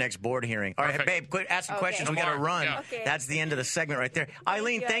this at the next board hearing. All right, babe, quit asking questions. We got to run. Yeah. Okay. That's the end of the segment right there.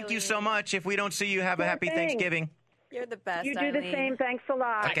 Ilene, thank you so much. If we don't see you, have a happy Thanksgiving. You're the best. You do the same. Thanks a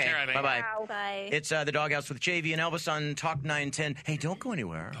lot. Okay. Bye-bye. Bye. It's the Doghouse with JV and Elvis on Talk 910. Hey, don't go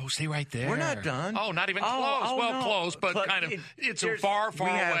anywhere. Oh, stay right there. We're not done. Oh, not even close. Close, but kind of. It's far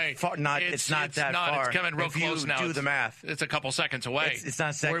away. It's not that far. It's coming real close now. Do the math. It's a couple seconds away. It's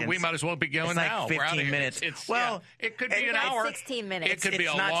not seconds. We might as well be going now. It's like 15 minutes. It could be an hour. 16 minutes. It could be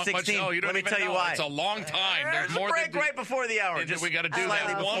a long. 16. Oh, you don't Let me tell you why. It's a long time. There's more break right before the hour. We got to do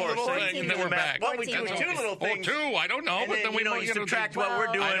that one little thing, and then we're back. Well, we do 2 little things. Oh, 2. I don't know, but then we know you subtract what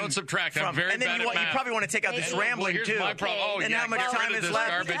we're doing. I don't subtract. I'm very bad at math. And then you probably want to take out this rambling too. My problem. Oh, and how much time is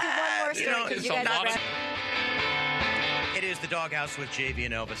left? It is the Doghouse with JV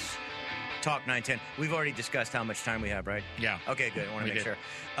and Elvis. Talk 910. We've already discussed how much time we have, right? Yeah. Okay, good. I want to make sure.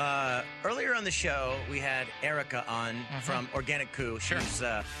 Earlier on the show, we had Erica on from Organic Coup. She's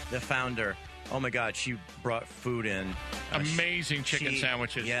the founder. Oh, my God. She brought food in. Amazing chicken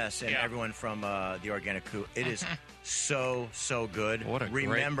sandwiches. Yes, and everyone from the Organic Coup. It is so good. What a great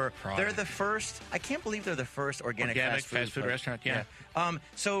product. They're the first. I can't believe they're the first organic fast food restaurant. Yeah.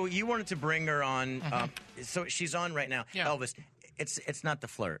 So you wanted to bring her on. So she's on right now. Yeah. Elvis, it's not the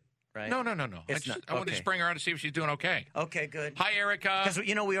flirt. right? No. I wanted to okay. bring her on to see if she's doing okay. Okay, good. Hi, Erica. Because,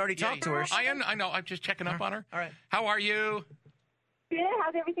 we already talked to her. I know. I'm just checking up on her. All right. How are you? Good.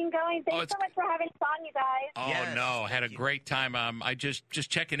 How's everything going? Thanks so much for having us on, you guys. Oh, yes, no. Had a great time. I just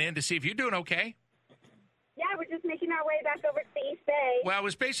checking in to see if you're doing okay. Yeah, we're just making our way back over to the East Bay. Well, I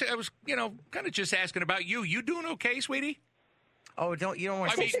was kind of just asking about you. You doing okay, sweetie? Oh, you don't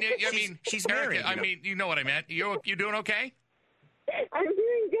want to she's married. Erica, you know what I meant. You doing okay? I'm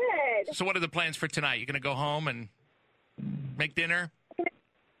doing good. So what are the plans for tonight? You going to go home and make dinner?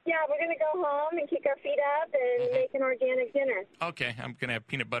 Yeah, we're going to go home and kick our feet up and make an organic dinner. Okay, I'm going to have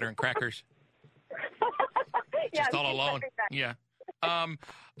peanut butter and crackers. Yeah, just all alone. Yeah.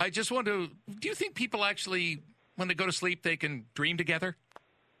 I just want to, do you think people actually, when they go to sleep, they can dream together?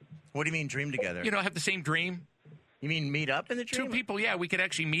 What do you mean dream together? Have the same dream? You mean meet up in the dream? Two people, yeah, we could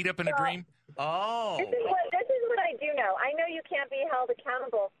actually meet up in a dream. Oh. This is what I do know. I know you can't be held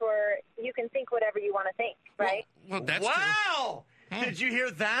accountable for, you can think whatever you want to think, right? Well, that's wow. true. Did you hear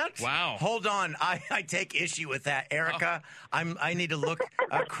that? Wow. Hold on. I take issue with that. Erica, I need to look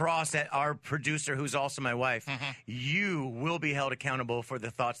across at our producer, who's also my wife. You will be held accountable for the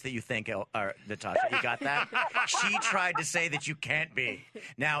thoughts that you think, Natasha. You got that? She tried to say that you can't be.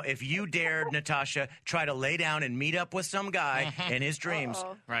 Now, if you dared, Natasha, try to lay down and meet up with some guy in his dreams,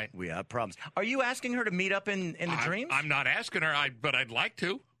 right? We have problems. Are you asking her to meet up in the dreams? I'm not asking her, but I'd like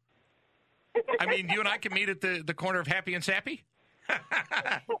to. I mean, you and I can meet at the corner of Happy and Sappy?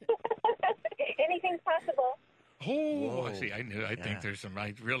 Anything's possible. Oh, I see. I think there's some.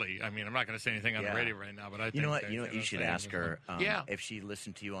 I'm not going to say anything on the radio right now, but I think you know what you should ask her. Yeah. If she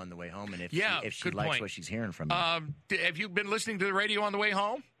listened to you on the way home, and if she good likes point. what she's hearing from you. Have you been listening to the radio on the way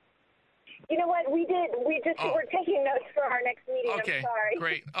home? You know what? We did. We're taking notes for our next meeting. Okay, I'm sorry.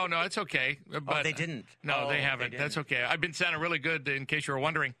 great. Oh no, it's okay. But they didn't. No, they haven't. That's okay. I've been sounding really good. In case you were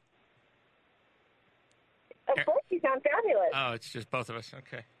wondering. Of course, you sound fabulous. Oh, it's just both of us.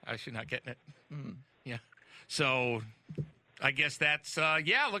 Okay. I should not getting it. Yeah. So, I guess that's,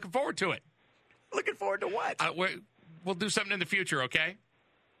 looking forward to it. Looking forward to what? We'll do something in the future, okay?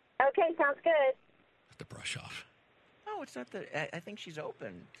 Okay, sounds good. The brush off. No, it's not I think she's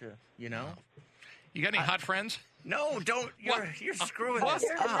open to, You got any hot friends? No, don't. You're screwing this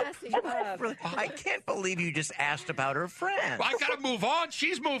up. I can't believe you just asked about her friend. I got to move on.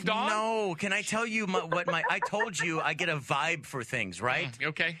 She's moved on. No, can I tell you I told you I get a vibe for things, right?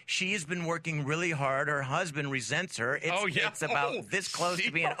 Okay. She has been working really hard. Her husband resents her. It's about this close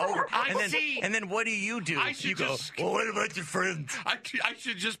to being over. And then what do? You go, well, what about your friends? I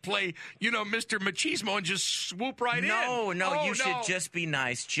should just play, Mr. Machismo and just swoop right in. No, you should just be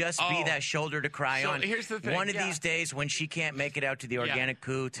nice. Just be that shoulder to cry on. Here's the thing. One of these days when she can't make it out to the organic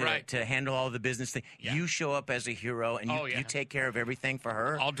coup to handle all the business thing, you show up as a hero and you take care of everything for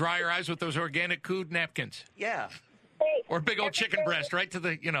her. I'll dry her eyes with those organic coup napkins. Yeah. Or big old chicken breast right to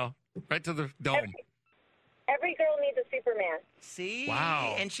the dome. Every girl needs a Superman. See?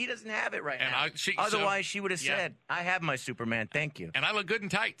 Wow. And she doesn't have it right now. She would have said, I have my Superman, thank you. And I look good in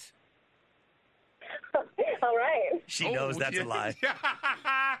tights. All right. She knows that's a lie.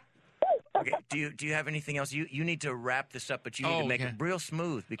 Okay. Do you have anything else? You need to wrap this up, but you need to make it real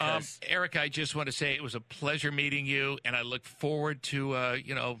smooth because Eric, I just want to say it was a pleasure meeting you, and I look forward to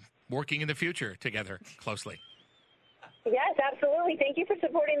working in the future together closely. Yes, absolutely. Thank you for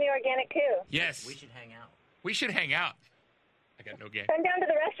supporting the organic coup. Yes. We should hang out. We should hang out. I got no game. Come down to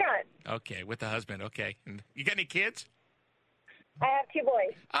the restaurant. Okay, with the husband. Okay. And you got any kids? I have 2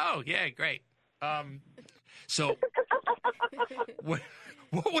 boys. Oh, yeah, great. So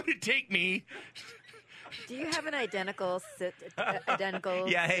what would it take me? Do you have an identical?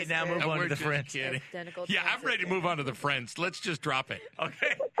 Yeah. Hey, now move on to the friends. Yeah, I'm ready to move on to the friends. Let's just drop it.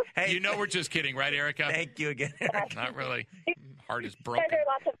 Okay. Hey, we're just kidding, right, Erica? Thank you again, Erica. Not really. Heart is You broken. guys are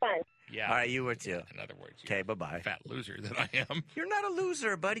lots of fun. Yeah. All right, you were too. In other words, okay, bye-bye. Fat loser that I am. You're not a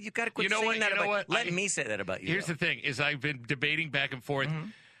loser, buddy. You got to quit saying that about you. Let me say that about you. Here's the thing: is I've been debating back and forth.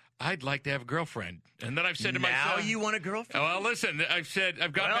 I'd like to have a girlfriend, and then I've said to myself, "Now you want a girlfriend?" Well, listen,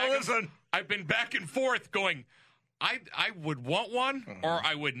 I've been back and forth, going, I would want one, or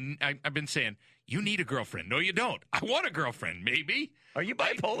I wouldn't. I've been saying, you need a girlfriend. No, you don't. I want a girlfriend. Maybe. Are you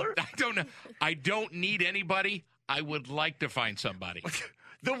bipolar? I don't know. I don't need anybody. I would like to find somebody.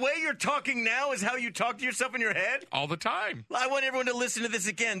 The way you're talking now is how you talk to yourself in your head? All the time. I want everyone to listen to this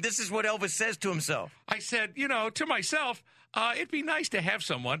again. This is what Elvis says to himself. I said, to myself, It'd be nice to have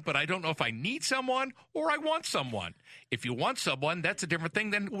someone, but I don't know if I need someone or I want someone. If you want someone, that's a different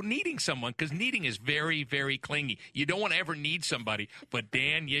thing than needing someone, because needing is very, very clingy. You don't want to ever need somebody, but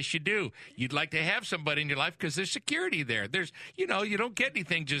Dan, yes, you do. You'd like to have somebody in your life because there's security there. There's, you don't get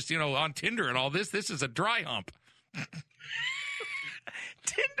anything just, on Tinder and all this. This is a dry hump.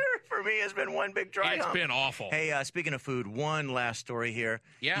 Tinder for me has been one big dry hump. It's been awful. Hey, speaking of food, one last story here.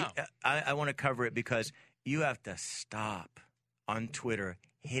 Yeah. I want to cover it because you have to stop on Twitter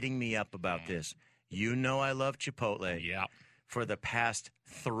hitting me up about this. You know I love Chipotle. Yeah. For the past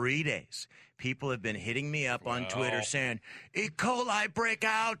 3 days, people have been hitting me up on Twitter saying, E. coli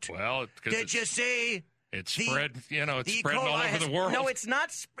breakout. Well, did you see? It's spread, it's spreading all over the world. No, it's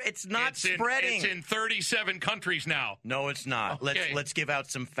not spreading. It's in 37 countries now. No, it's not. Okay. Let's give out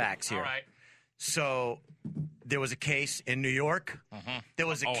some facts here. All right. So there was a case in New York. Mm-hmm. There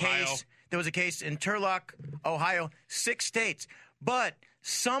was a Ohio. case in Turlock, Ohio, 6 states. But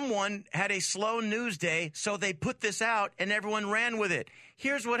someone had a slow news day, so they put this out and everyone ran with it.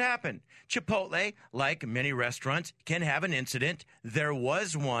 Here's what happened. Chipotle, like many restaurants, can have an incident. There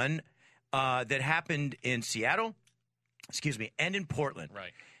was one that happened in Seattle, and in Portland.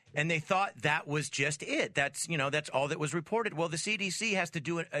 Right. And they thought that was just it. That's all that was reported. Well, the CDC has to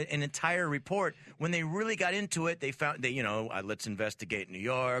do an entire report. When they really got into it, they found let's investigate New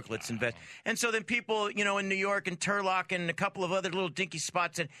York. Let's invest. And so then people, in New York and Turlock and a couple of other little dinky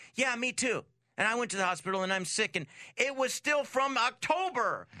spots said, yeah, me too. And I went to the hospital and I'm sick. And it was still from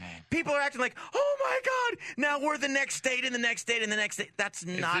October. People are acting like, oh, my God, now we're the next state and the next state and the next state. That's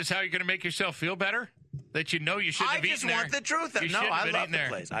not. Is this how you're going to make yourself feel better? That you shouldn't have eaten there? I just want the truth. No, I love the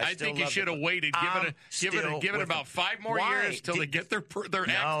place. I think you should have waited. Give it about 5 more years till they get their act together.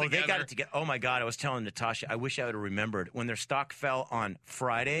 No, they got it together. Oh, my God. I was telling Natasha, I wish I would have remembered. When their stock fell on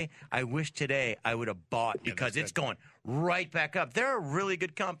Friday, I wish today I would have bought because it's going right back up. They're a really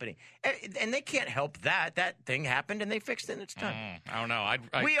good company. And they can't help that. That thing happened and they fixed it and it's done. I don't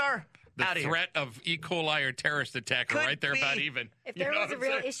know. We are the out of threat of E. coli or terrorist attack are right there about even. If there was a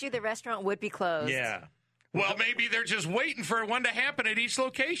real issue, the restaurant would be closed. Yeah. Well, maybe they're just waiting for one to happen at each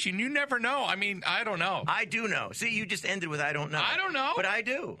location. You never know. I mean, I don't know. I do know. See, you just ended with I don't know. I don't know. But I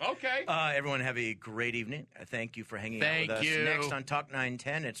do. Okay. Everyone have a great evening. Thank you for hanging out with us. Thank you. Next on Talk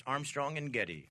 910, it's Armstrong and Getty.